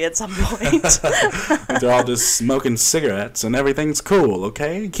haberdashery at some point. They're all just smoking cigarettes, and everything's cool,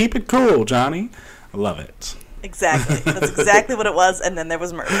 okay? Keep it cool, Johnny. I love it. Exactly. That's exactly what it was, and then there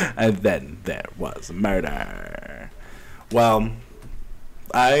was murder. And then there was murder. Well,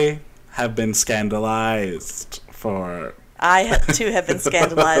 I have been scandalized for... I, too, have been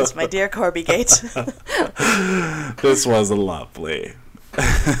scandalized, my dear Corby Gate. This was lovely.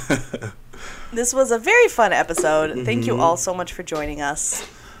 This was a very fun episode. Thank you all so much for joining us.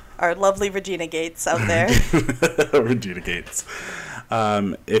 Our lovely Regina Gates out there. Regina Gates.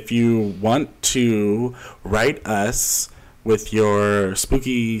 If you want to write us with your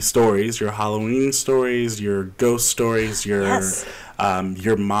spooky stories, your Halloween stories, your ghost stories, your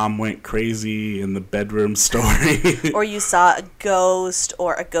mom went crazy in the bedroom story. Or you saw a ghost,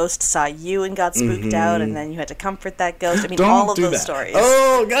 or a ghost saw you and got spooked out, and then you had to comfort that ghost. I mean, all of those stories.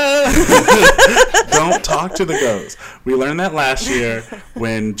 Oh, God. Don't talk to the ghost. We learned that last year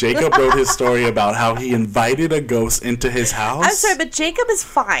when Jacob wrote his story about how he invited a ghost into his house. I'm sorry, but Jacob is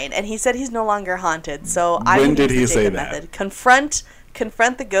fine, and he said he's no longer haunted, so I When did he say that? Method.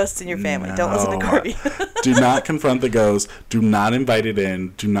 Confront the ghosts in your family. No. Don't listen to Corby. Do not confront the ghost. Do not invite it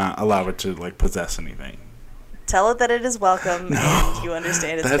in. Do not allow it to, like, possess anything. Tell it that it is welcome and you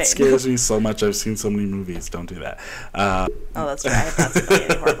understand its pain. That scares me so much. I've seen so many movies. Don't do that. Oh, that's right. I have not seen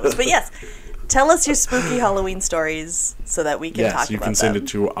any horror movies. But yes, tell us your spooky Halloween stories so that we can talk about them. Yes, you can send it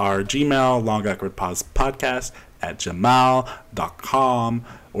to our Gmail, longawkwardpausepodcast@gmail.com,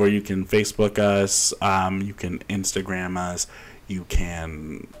 or you can Facebook us. You can Instagram us. You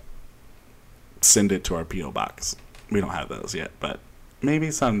can send it to our P.O. box. We don't have those yet, but maybe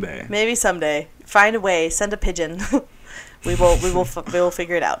someday. Maybe someday. Find a way. Send a pigeon. we will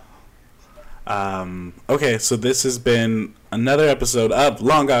figure it out. Okay, so this has been another episode of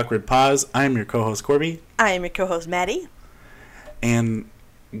Long Awkward Pause. I am your co-host, Corby. I am your co-host, Maddie. And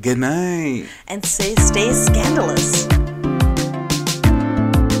good night. And stay scandalous.